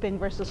with weeping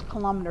versus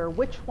columnar,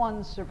 which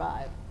ones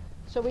survive?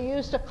 So we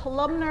used a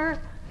columnar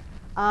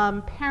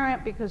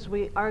parent because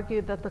we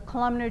argued that the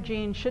columnar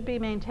gene should be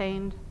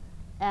maintained,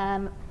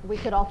 and we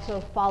could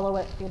also follow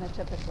it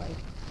phenotypically.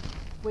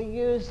 We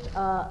used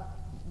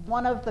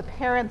one of the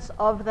parents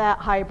of that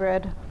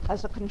hybrid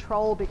as a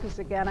control because,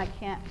 again, I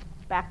can't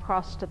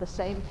backcross to the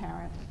same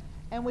parent.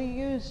 And we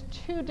used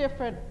two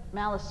different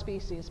Malus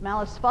species.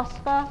 Malus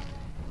fusca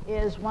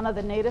is one of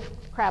the native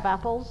crab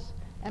apples,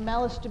 and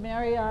Malus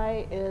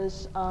dumerii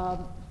is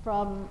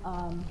from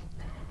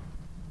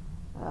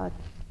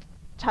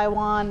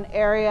Taiwan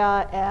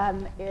area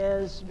and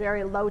is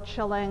very low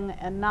chilling,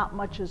 and not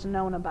much is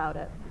known about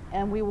it.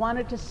 And we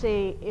wanted to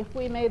see if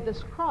we made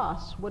this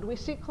cross, would we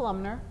see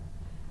columnar?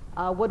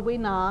 Would we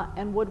not?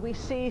 And would we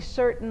see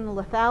certain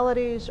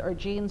lethalities or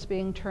genes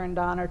being turned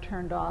on or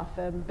turned off?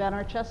 And Ben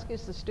Archesky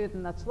is the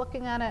student that's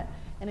looking at it,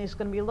 and he's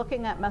going to be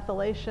looking at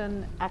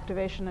methylation,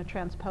 activation of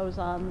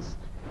transposons,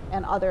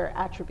 and other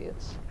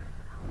attributes.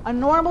 A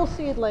normal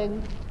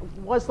seedling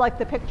was like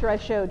the picture I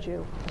showed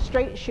you, a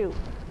straight shoot.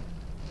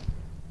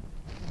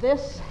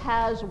 This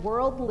has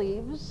whorled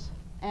leaves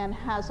and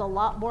has a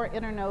lot more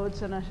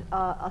internodes and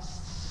a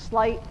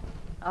slight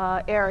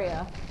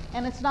area.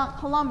 And it's not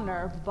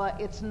columnar, but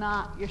it's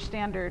not your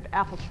standard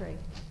apple tree.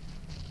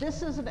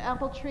 This is an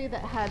apple tree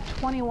that had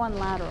 21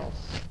 laterals.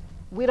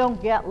 We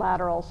don't get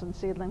laterals in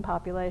seedling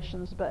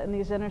populations, but in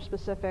these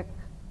interspecific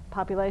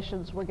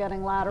populations, we're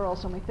getting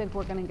laterals, and we think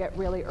we're going to get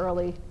really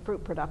early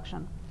fruit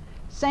production.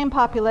 Same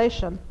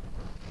population.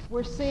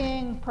 We're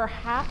seeing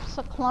perhaps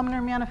a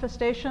columnar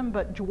manifestation,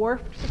 but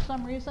dwarfed for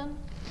some reason.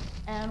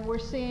 And we're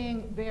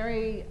seeing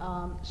very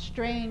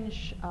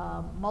strange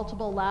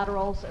multiple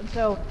laterals. And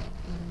so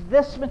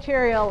this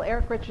material,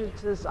 Eric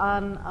Richards is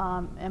on,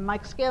 and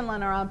Mike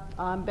Scanlon are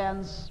on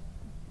Ben's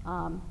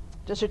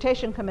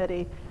dissertation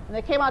committee. And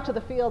they came out to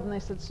the field and they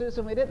said,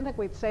 Susan, we didn't think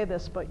we'd say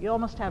this, but you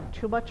almost have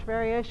too much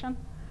variation,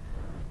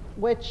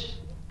 which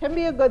can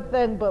be a good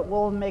thing, but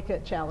will make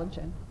it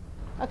challenging.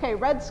 Okay,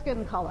 red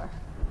skin color.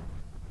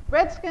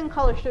 Red skin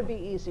color should be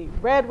easy.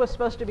 Red was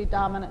supposed to be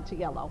dominant to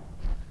yellow.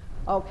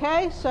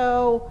 Okay,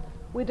 so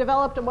we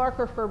developed a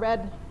marker for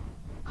red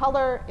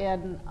color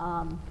in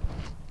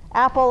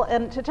apple,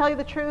 and to tell you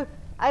the truth,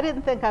 I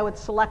didn't think I would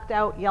select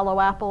out yellow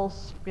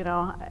apples. You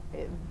know,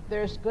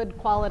 there's good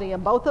quality in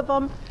both of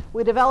them.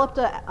 We developed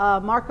a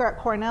marker at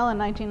Cornell in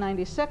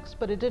 1996,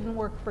 but it didn't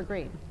work for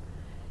green.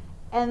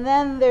 And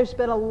then there's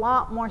been a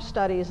lot more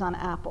studies on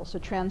apples, so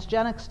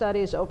transgenic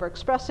studies,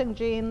 overexpressing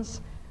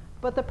genes.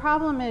 But the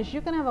problem is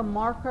you can have a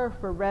marker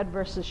for red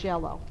versus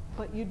yellow,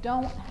 but you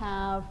don't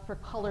have for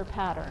color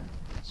pattern.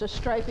 So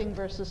striping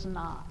versus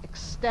not,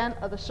 extent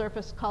of the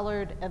surface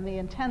colored, and the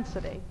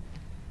intensity.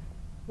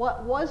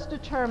 What was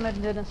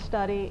determined in a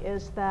study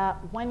is that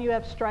when you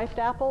have striped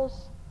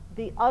apples,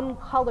 the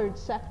uncolored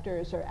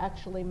sectors are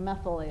actually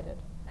methylated.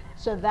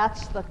 So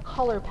that's the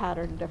color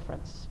pattern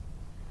difference.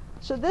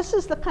 So this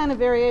is the kind of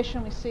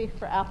variation we see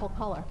for apple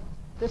color.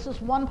 This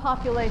is one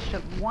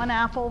population, one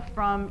apple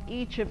from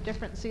each of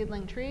different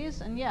seedling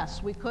trees. And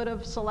yes, we could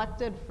have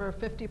selected for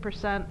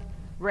 50%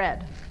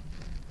 red.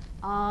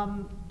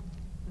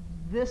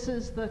 This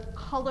is the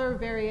color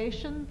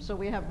variation. So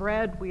we have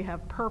red, we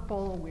have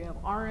purple, we have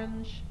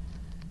orange.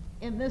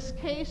 In this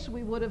case,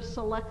 we would have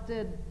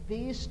selected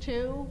these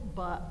two,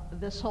 but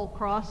this whole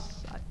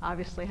cross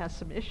obviously has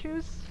some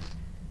issues.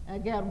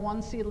 Again,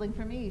 one seedling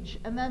from each.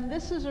 And then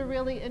this is a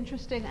really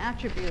interesting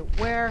attribute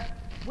where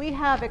we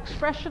have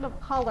expression of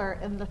color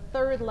in the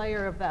third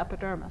layer of the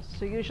epidermis.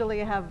 So usually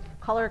you have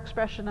color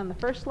expression in the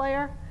first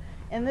layer.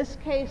 In this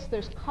case,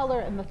 there's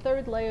color in the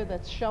third layer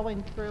that's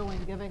showing through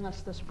and giving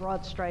us this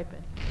broad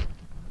striping.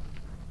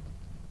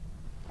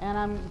 And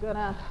I'm going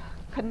to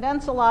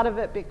condense a lot of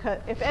it because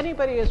if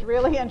anybody is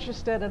really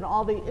interested in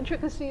all the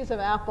intricacies of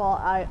apple,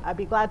 I'd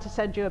be glad to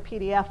send you a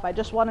PDF. I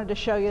just wanted to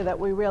show you that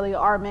we really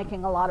are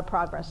making a lot of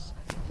progress.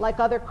 Like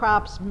other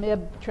crops,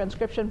 MIB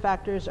transcription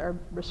factors are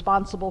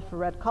responsible for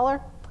red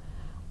color.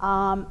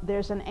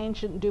 There's an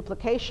ancient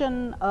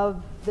duplication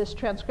of this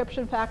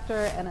transcription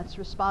factor, and it's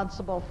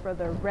responsible for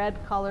the red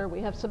color.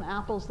 We have some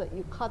apples that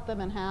you cut them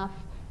in half,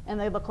 and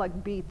they look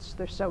like beets.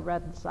 They're so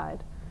red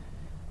inside.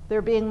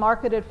 They're being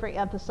marketed for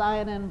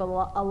anthocyanin, but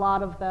a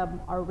lot of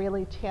them are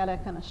really tannic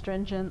and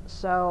astringent.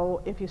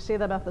 So if you see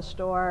them at the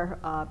store,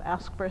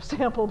 ask for a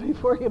sample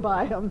before you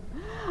buy them.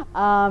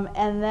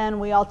 And then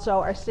we also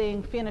are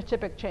seeing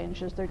phenotypic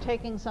changes. They're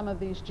taking some of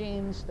these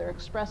genes, they're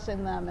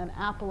expressing them in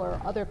apple or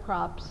other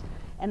crops,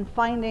 and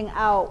finding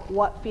out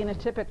what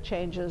phenotypic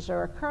changes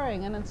are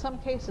occurring. And in some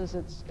cases,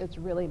 it's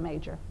really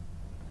major.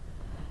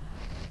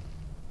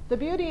 The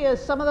beauty is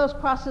some of those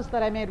crosses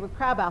that I made with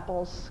crab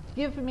apples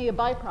give me a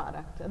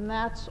byproduct, and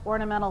that's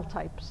ornamental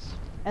types.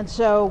 And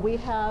so we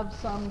have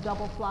some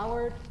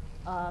double-flowered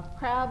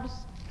crabs,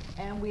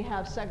 and we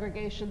have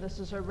segregation. This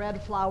is a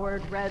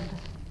red-flowered,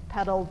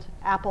 red-petaled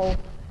apple.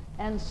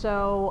 And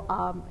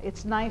so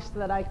it's nice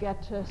that I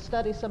get to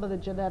study some of the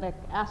genetic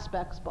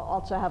aspects, but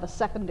also have a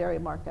secondary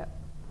market.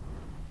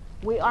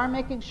 We are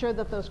making sure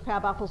that those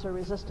crab apples are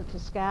resistant to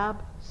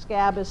scab.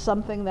 Scab is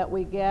something that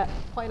we get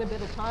quite a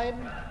bit of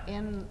time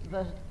in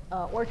the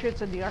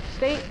orchards in New York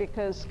State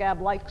because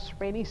scab likes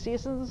rainy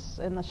seasons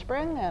in the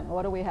spring, and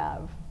what do we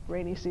have?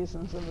 Rainy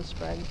seasons in the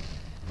spring.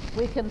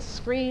 We can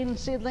screen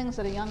seedlings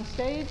at a young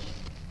stage.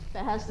 If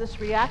it has this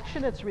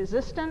reaction, it's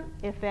resistant.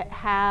 If it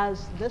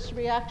has this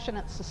reaction,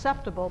 it's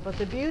susceptible. But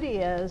the beauty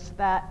is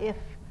that if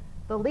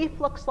the leaf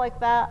looks like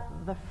that,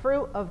 the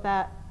fruit of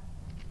that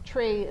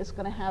tree is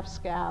going to have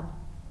scab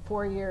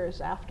 4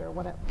 years after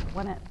when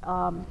it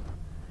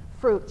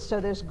fruits. So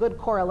there's good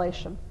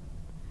correlation.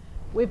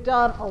 We've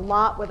done a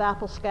lot with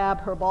apple scab,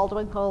 Herb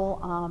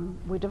Baldwinkle.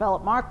 We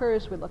developed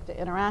markers, we looked at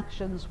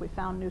interactions, we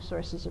found new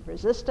sources of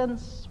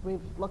resistance,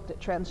 we've looked at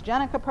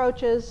transgenic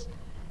approaches,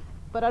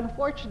 but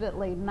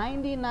unfortunately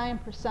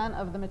 99%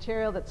 of the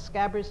material that's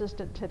scab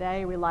resistant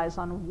today relies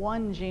on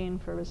one gene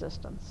for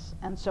resistance.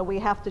 And so we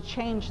have to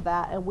change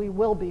that, and we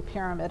will be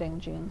pyramiding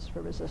genes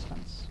for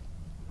resistance.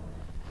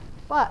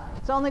 But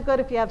it's only good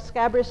if you have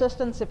scab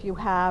resistance if you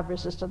have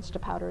resistance to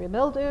powdery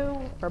mildew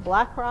or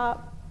black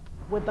rot.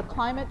 With the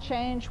climate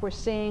change, we're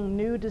seeing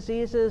new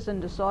diseases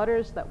and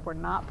disorders that were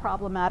not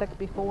problematic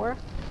before.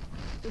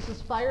 This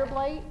is fire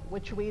blight,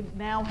 which we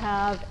now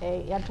have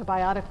an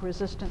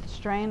antibiotic-resistant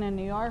strain in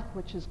New York,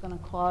 which is going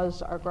to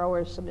cause our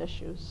growers some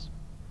issues.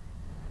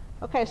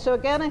 Okay, so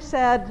again, I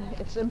said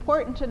it's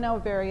important to know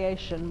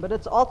variation, but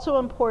it's also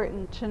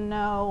important to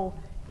know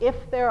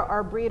if there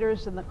are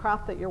breeders in the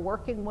crop that you're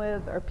working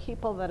with or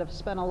people that have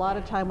spent a lot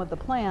of time with the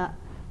plant,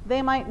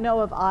 they might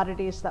know of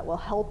oddities that will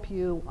help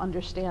you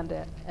understand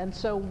it. And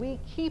so we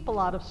keep a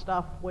lot of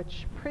stuff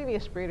which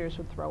previous breeders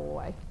would throw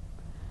away.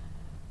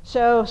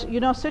 So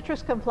you know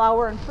citrus can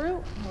flower and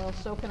fruit, well,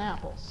 so can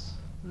apples.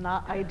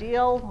 Not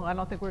ideal, I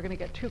don't think we're going to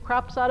get 2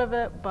 crops out of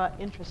it, but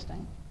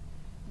interesting.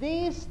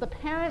 The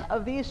parent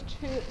of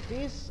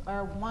these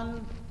are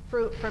 1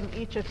 fruit from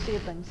each of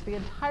seedlings. The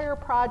entire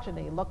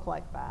progeny look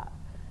like that.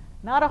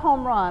 Not a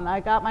home run. I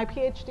got my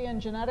PhD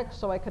in genetics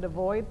so I could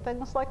avoid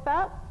things like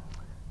that.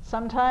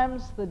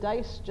 Sometimes the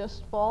dice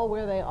just fall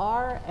where they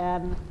are,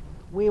 and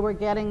we were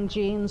getting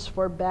genes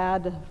for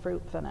bad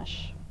fruit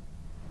finish.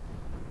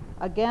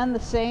 Again, the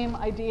same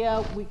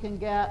idea, we can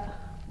get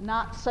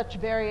not such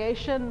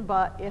variation,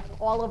 but if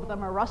all of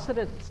them are russet,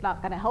 it's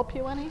not going to help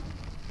you any.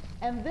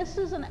 And this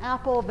is an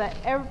apple that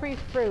every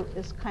fruit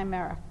is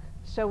chimeric.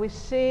 So we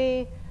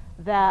see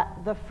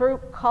that the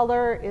fruit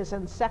color is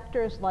in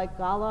sectors like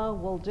Gala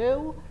will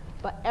do,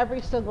 but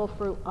every single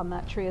fruit on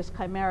that tree is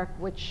chimeric,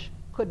 which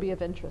could be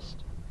of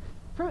interest.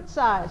 Fruit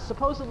size,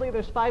 supposedly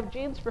there's 5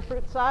 genes for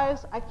fruit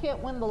size. I can't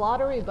win the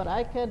lottery, but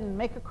I can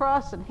make a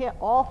cross and hit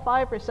all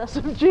 5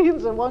 recessive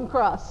genes in 1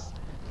 cross.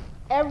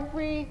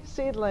 Every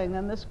seedling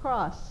in this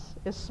cross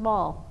is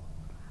small,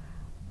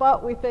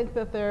 but we think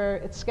that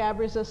it's scab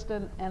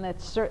resistant, and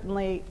it's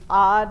certainly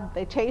odd.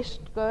 They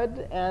taste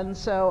good, and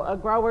so a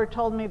grower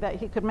told me that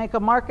he could make a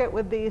market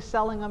with these,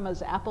 selling them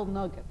as apple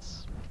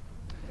nuggets.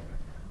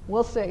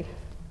 We'll see.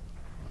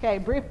 Okay,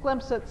 brief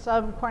glimpse at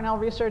some Cornell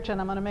research, and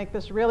I'm going to make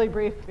this really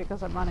brief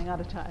because I'm running out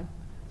of time.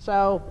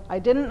 So I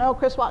didn't know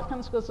Chris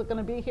Watkins was going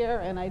to be here,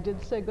 and I did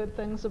say good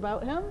things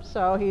about him.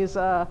 So he's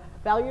a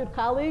valued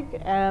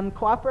colleague and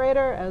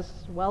cooperator, as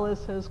well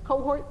as his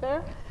cohort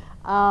there.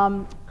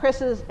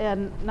 Chris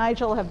and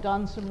Nigel have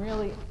done some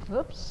really,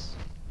 oops.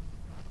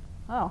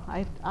 Oh,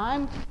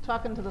 I'm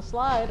talking to the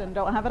slide and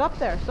don't have it up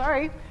there,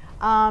 sorry.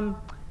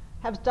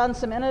 Have done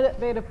some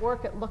innovative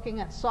work at looking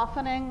at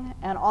softening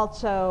and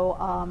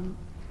also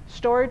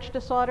storage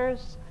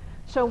disorders.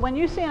 So when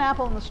you see an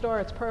apple in the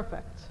store, it's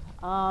perfect.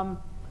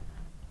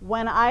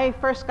 When I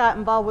first got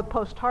involved with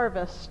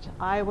post-harvest,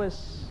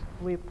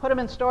 we put them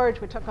in storage,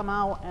 we took them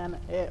out, and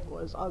it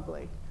was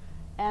ugly.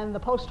 And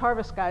the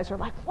post-harvest guys are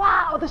like,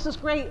 wow, this is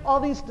great, all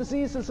these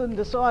diseases and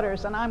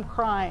disorders, and I'm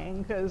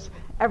crying because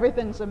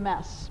everything's a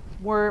mess.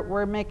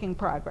 We're making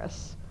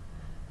progress.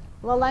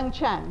 Laleng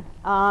Cheng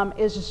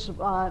is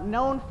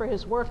known for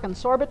his work in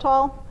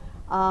sorbitol,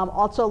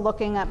 also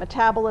looking at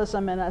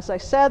metabolism, and as I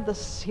said,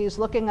 he's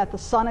looking at the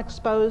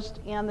sun-exposed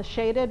and the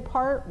shaded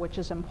part, which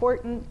is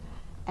important,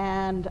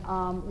 and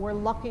we're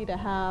lucky to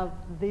have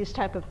these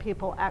type of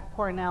people at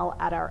Cornell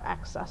at our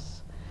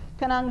access.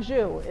 Kenang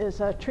Zhu is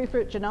a tree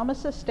fruit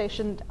genomicist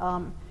stationed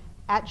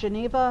at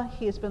Geneva.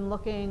 He's been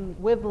looking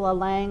with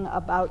Laleng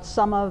about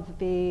some of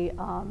the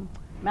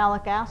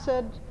malic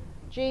acid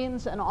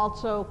genes, and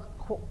also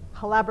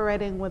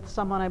collaborating with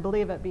someone, I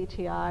believe, at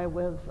BTI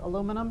with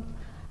aluminum,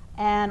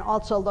 and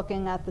also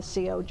looking at the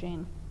CO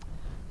gene.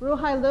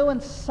 Ruhai Liu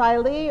and Sai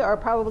Li are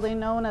probably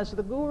known as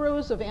the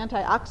gurus of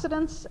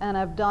antioxidants, and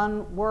have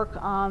done work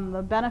on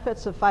the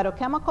benefits of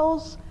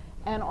phytochemicals,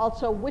 and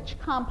also which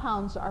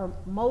compounds are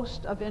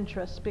most of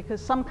interest, because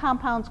some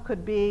compounds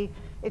could be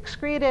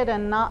excreted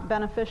and not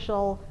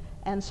beneficial,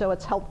 and so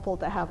it's helpful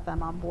to have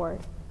them on board.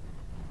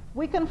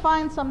 We can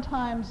find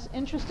sometimes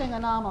interesting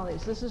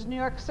anomalies. This is New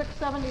York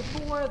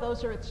 674,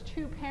 those are its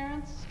 2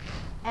 parents,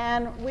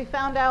 and we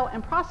found out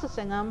in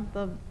processing them,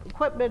 the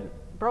equipment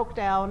broke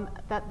down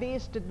that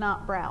these did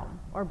not brown,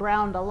 or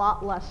browned a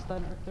lot less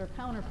than their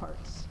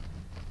counterparts.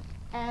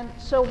 And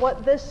so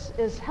what this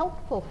is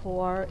helpful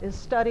for is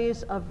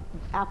studies of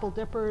apple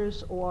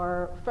dippers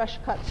or fresh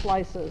cut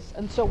slices.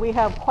 And so we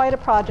have quite a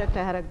project.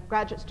 I had a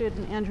graduate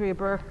student, Andrea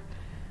Burke,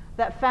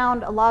 that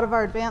found a lot of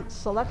our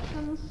advanced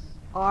selections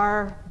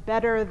are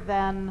better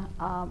than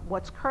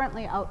what's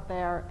currently out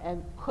there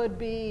and could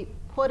be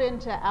put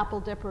into apple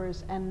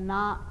dippers and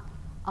not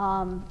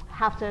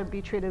have to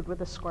be treated with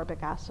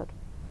ascorbic acid.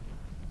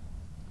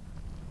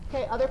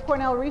 Okay, other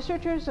Cornell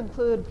researchers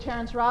include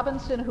Terrence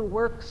Robinson, who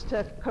works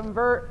to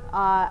convert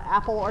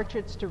apple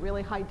orchards to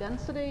really high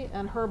density,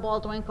 and Herb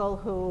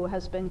Waldwinkle, who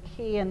has been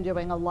key in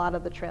doing a lot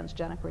of the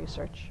transgenic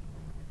research.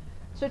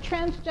 So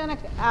transgenic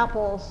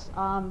apples,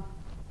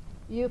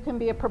 you can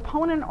be a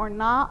proponent or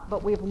not,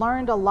 but we've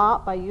learned a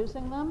lot by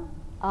using them.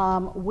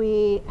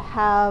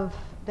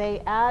 They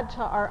add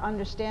to our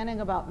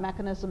understanding about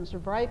mechanisms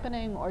of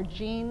ripening or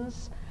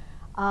genes.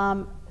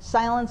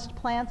 Silenced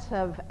plants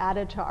have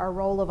added to our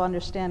role of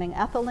understanding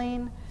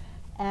ethylene,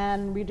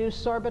 and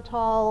reduced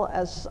sorbitol,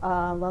 as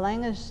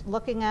Lalang is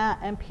looking at,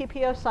 and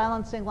PPO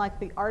silencing like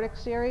the Arctic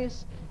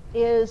series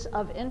is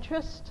of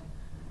interest.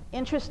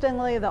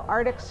 Interestingly, the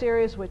Arctic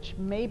series, which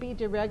may be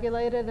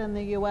deregulated in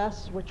the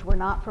US, which were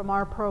not from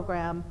our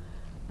program,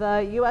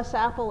 the US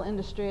apple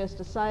industry has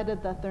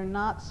decided that they're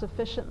not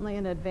sufficiently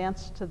in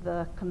advance to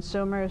the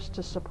consumers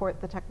to support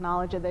the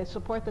technology. They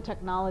support the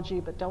technology,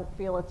 but don't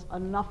feel it's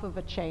enough of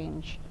a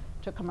change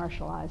to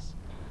commercialize.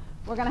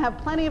 We're going to have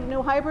plenty of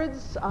new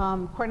hybrids.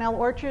 Cornell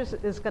Orchards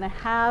is going to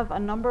have a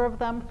number of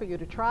them for you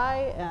to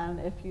try, and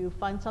if you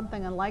find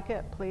something and like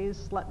it,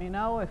 please let me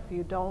know. If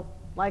you don't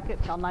like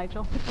it, tell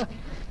Nigel.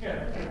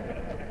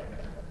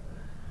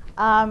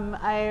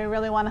 I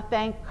really want to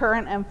thank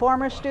current and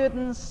former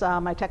students,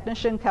 my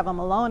technician, Kevin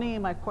Maloney,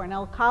 my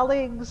Cornell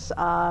colleagues,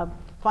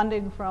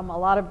 funding from a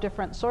lot of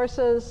different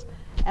sources.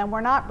 And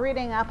we're not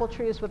breeding apple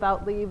trees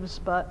without leaves,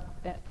 but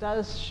it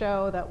does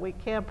show that we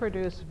can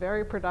produce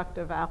very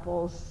productive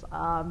apples.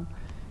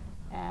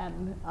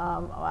 And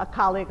a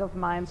colleague of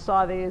mine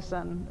saw these,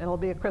 and it'll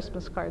be a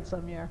Christmas card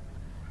some year.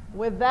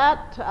 With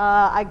that,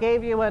 I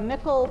gave you a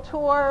nickel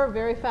tour,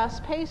 very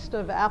fast-paced,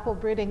 of apple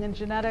breeding and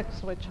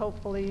genetics, which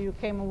hopefully you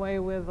came away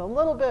with a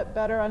little bit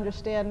better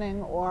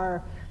understanding,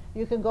 or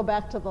you can go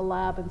back to the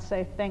lab and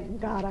say, thank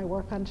God I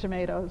work on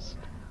tomatoes.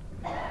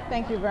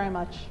 Thank you very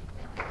much.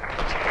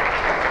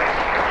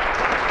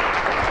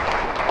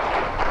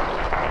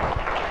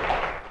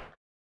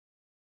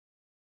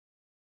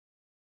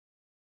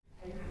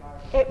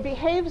 It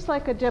behaves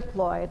like a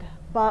diploid,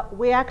 but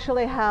we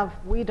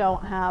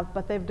don't have,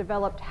 but they've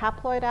developed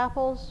haploid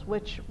apples,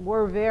 which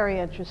we're very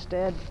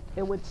interested.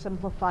 It would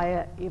simplify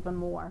it even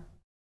more.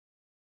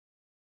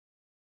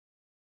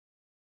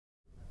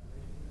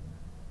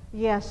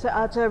 Yes,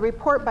 it's a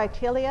report by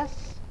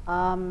Telius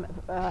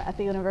at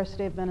the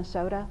University of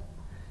Minnesota,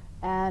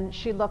 and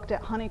she looked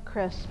at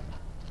Honeycrisp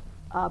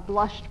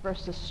blushed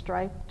versus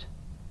striped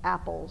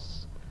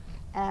apples,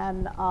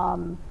 and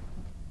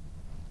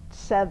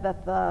said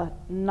that the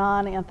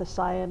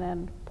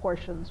non-anthocyanin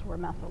portions were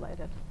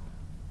methylated.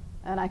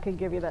 And I could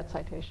give you that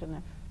citation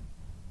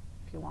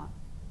if you want.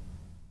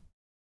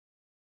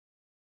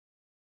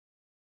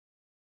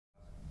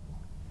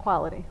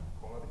 Quality.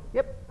 Quality?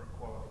 Yep.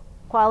 Quality.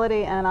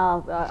 Quality, and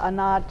a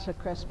nod to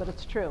Chris, but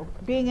it's true.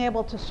 Being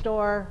able to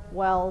store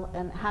well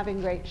and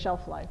having great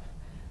shelf life.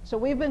 So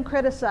we've been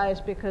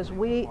criticized because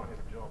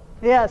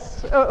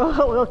yes,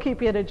 we'll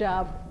keep you at a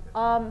job.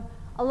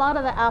 A lot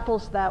of the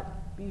apples that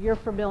you're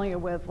familiar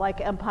with, like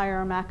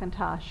Empire or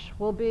Macintosh,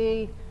 will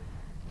be,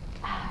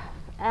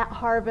 at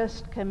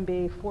harvest, can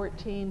be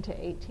 14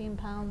 to 18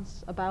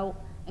 pounds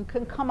about, and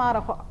can come out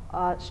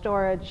of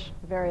storage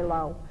very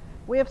low.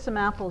 We have some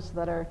apples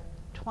that are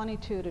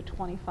 22 to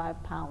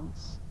 25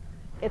 pounds.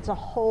 It's a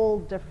whole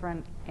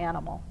different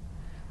animal.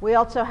 We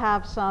also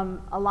have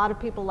a lot of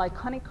people like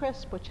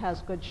Honeycrisp, which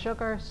has good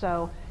sugar.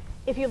 So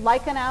if you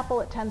like an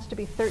apple, it tends to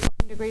be 13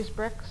 degrees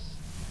Brix.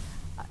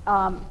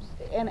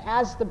 And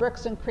as the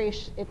Brix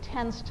increase, it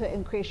tends to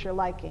increase your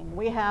liking.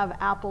 We have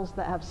apples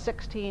that have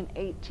 16,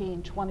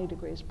 18, 20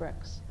 degrees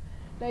Brix.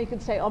 Now you can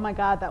say, oh my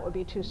God, that would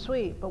be too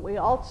sweet. But we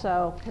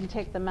also can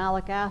take the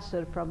malic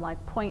acid from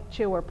like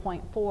 0.2 or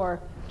 0.4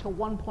 to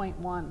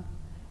 1.1.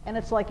 And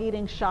it's like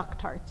eating shock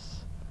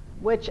tarts,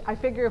 which I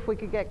figure if we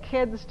could get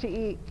kids to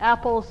eat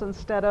apples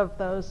instead of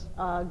those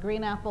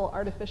green apple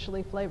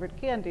artificially flavored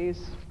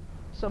candies,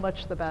 so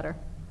much the better.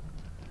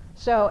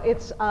 So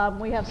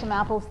we have some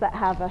apples that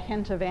have a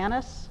hint of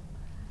anise.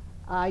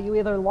 You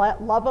either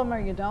love them or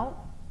you don't.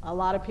 A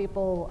lot of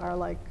people are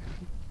like,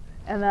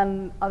 and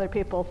then other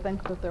people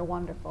think that they're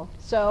wonderful.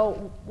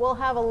 So we'll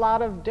have a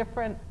lot of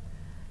different,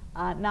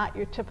 not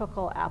your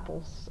typical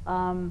apples.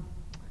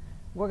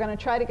 We're going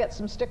to try to get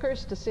some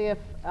stickers to see if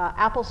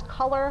apples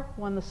color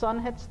when the sun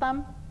hits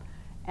them.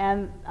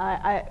 And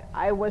the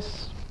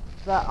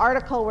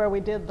article where we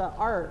did the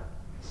art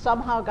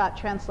somehow got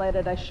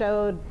translated. I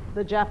showed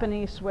the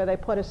Japanese where they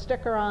put a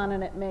sticker on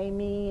and it may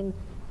mean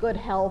good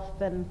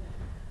health, and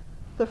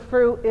the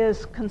fruit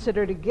is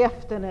considered a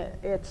gift and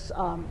it's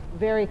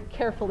very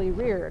carefully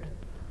reared.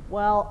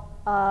 Well,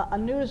 a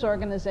news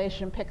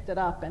organization picked it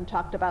up and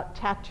talked about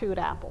tattooed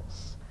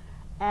apples.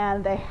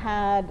 And they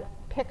had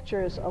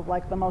pictures of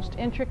like the most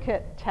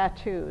intricate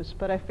tattoos,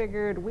 but I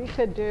figured we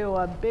could do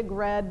a big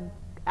red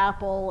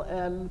apple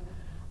and,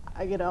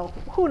 you know,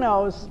 who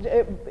knows,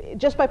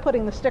 just by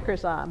putting the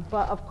stickers on.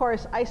 But of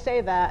course, I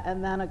say that,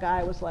 and then a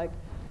guy was like,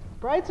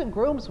 brides and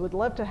grooms would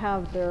love to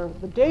have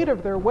the date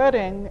of their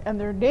wedding and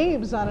their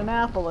names on an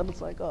apple. And it's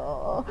like,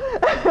 oh.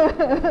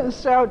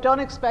 So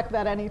don't expect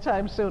that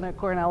anytime soon at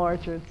Cornell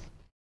Orchards.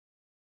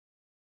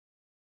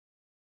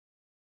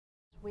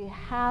 We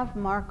have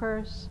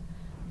markers,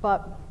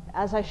 but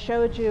as I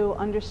showed you,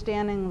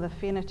 understanding the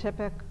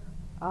phenotypic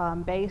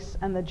base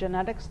and the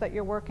genetics that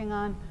you're working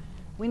on,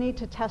 we need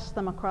to test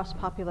them across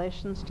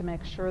populations to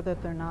make sure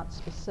that they're not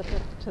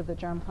specific to the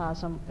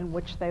germplasm in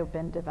which they've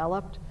been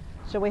developed.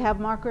 So we have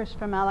markers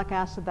for malic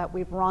acid that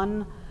we've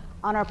run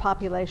on our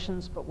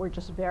populations, but we're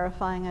just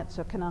verifying it,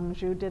 so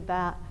Kanangju did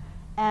that.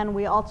 And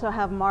we also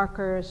have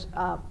markers,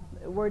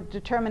 we're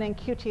determining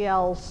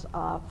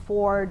QTLs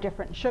for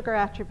different sugar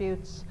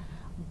attributes,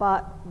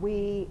 but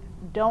we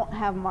don't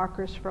have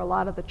markers for a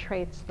lot of the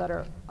traits that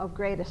are of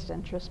greatest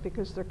interest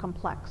because they're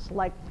complex,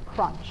 like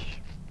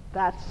crunch.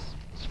 That's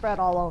spread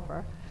all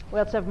over. We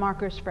also have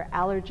markers for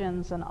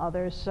allergens and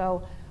others.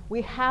 So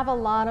we have a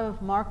lot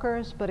of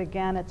markers, but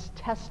again, it's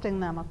testing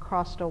them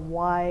across a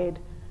wide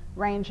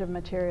range of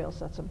materials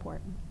that's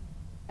important.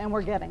 And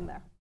we're getting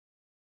there.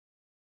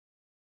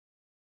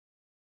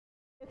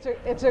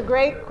 It's a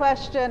great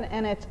question,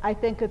 and I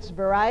think it's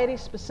variety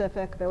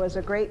specific. There was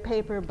a great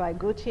paper by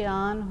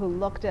Gutian who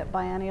looked at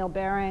biennial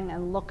bearing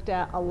and looked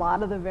at a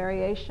lot of the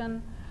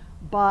variation,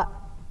 but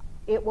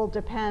it will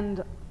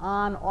depend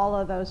on all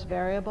of those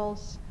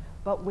variables.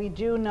 But we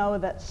do know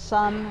that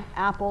some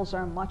apples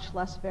are much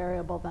less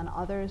variable than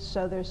others,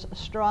 so there's a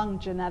strong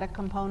genetic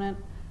component,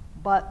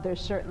 but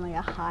there's certainly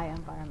a high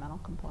environmental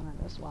component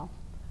as well.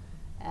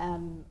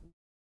 And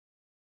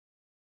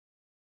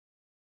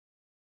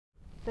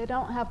they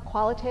don't have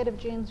qualitative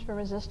genes for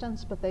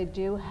resistance, but they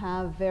do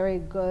have very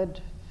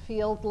good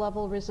field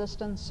level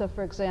resistance. So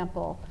for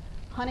example,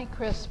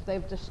 Honeycrisp,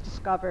 they've just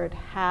discovered,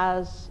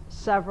 has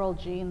several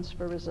genes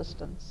for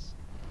resistance.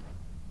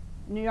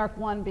 New York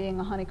 1 being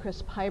a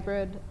Honeycrisp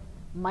hybrid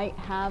might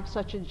have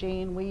such a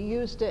gene. We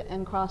used it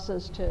in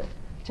crosses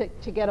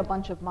to get a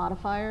bunch of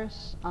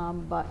modifiers,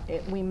 but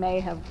we may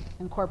have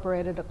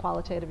incorporated a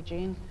qualitative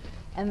gene.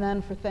 And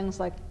then for things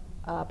like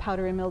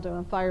powdery mildew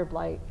and fire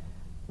blight,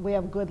 we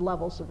have good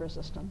levels of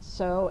resistance.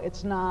 So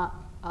it's not,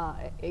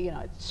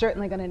 it's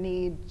certainly going to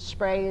need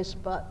sprays,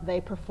 but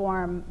they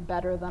perform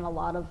better than a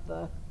lot of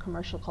the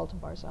commercial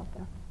cultivars out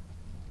there.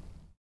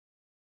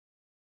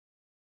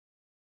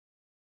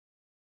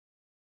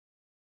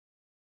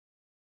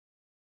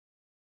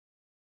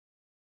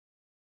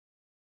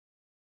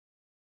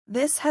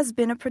 This has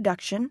been a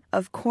production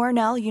of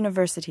Cornell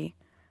University,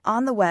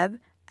 on the web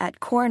at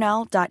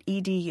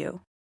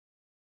cornell.edu.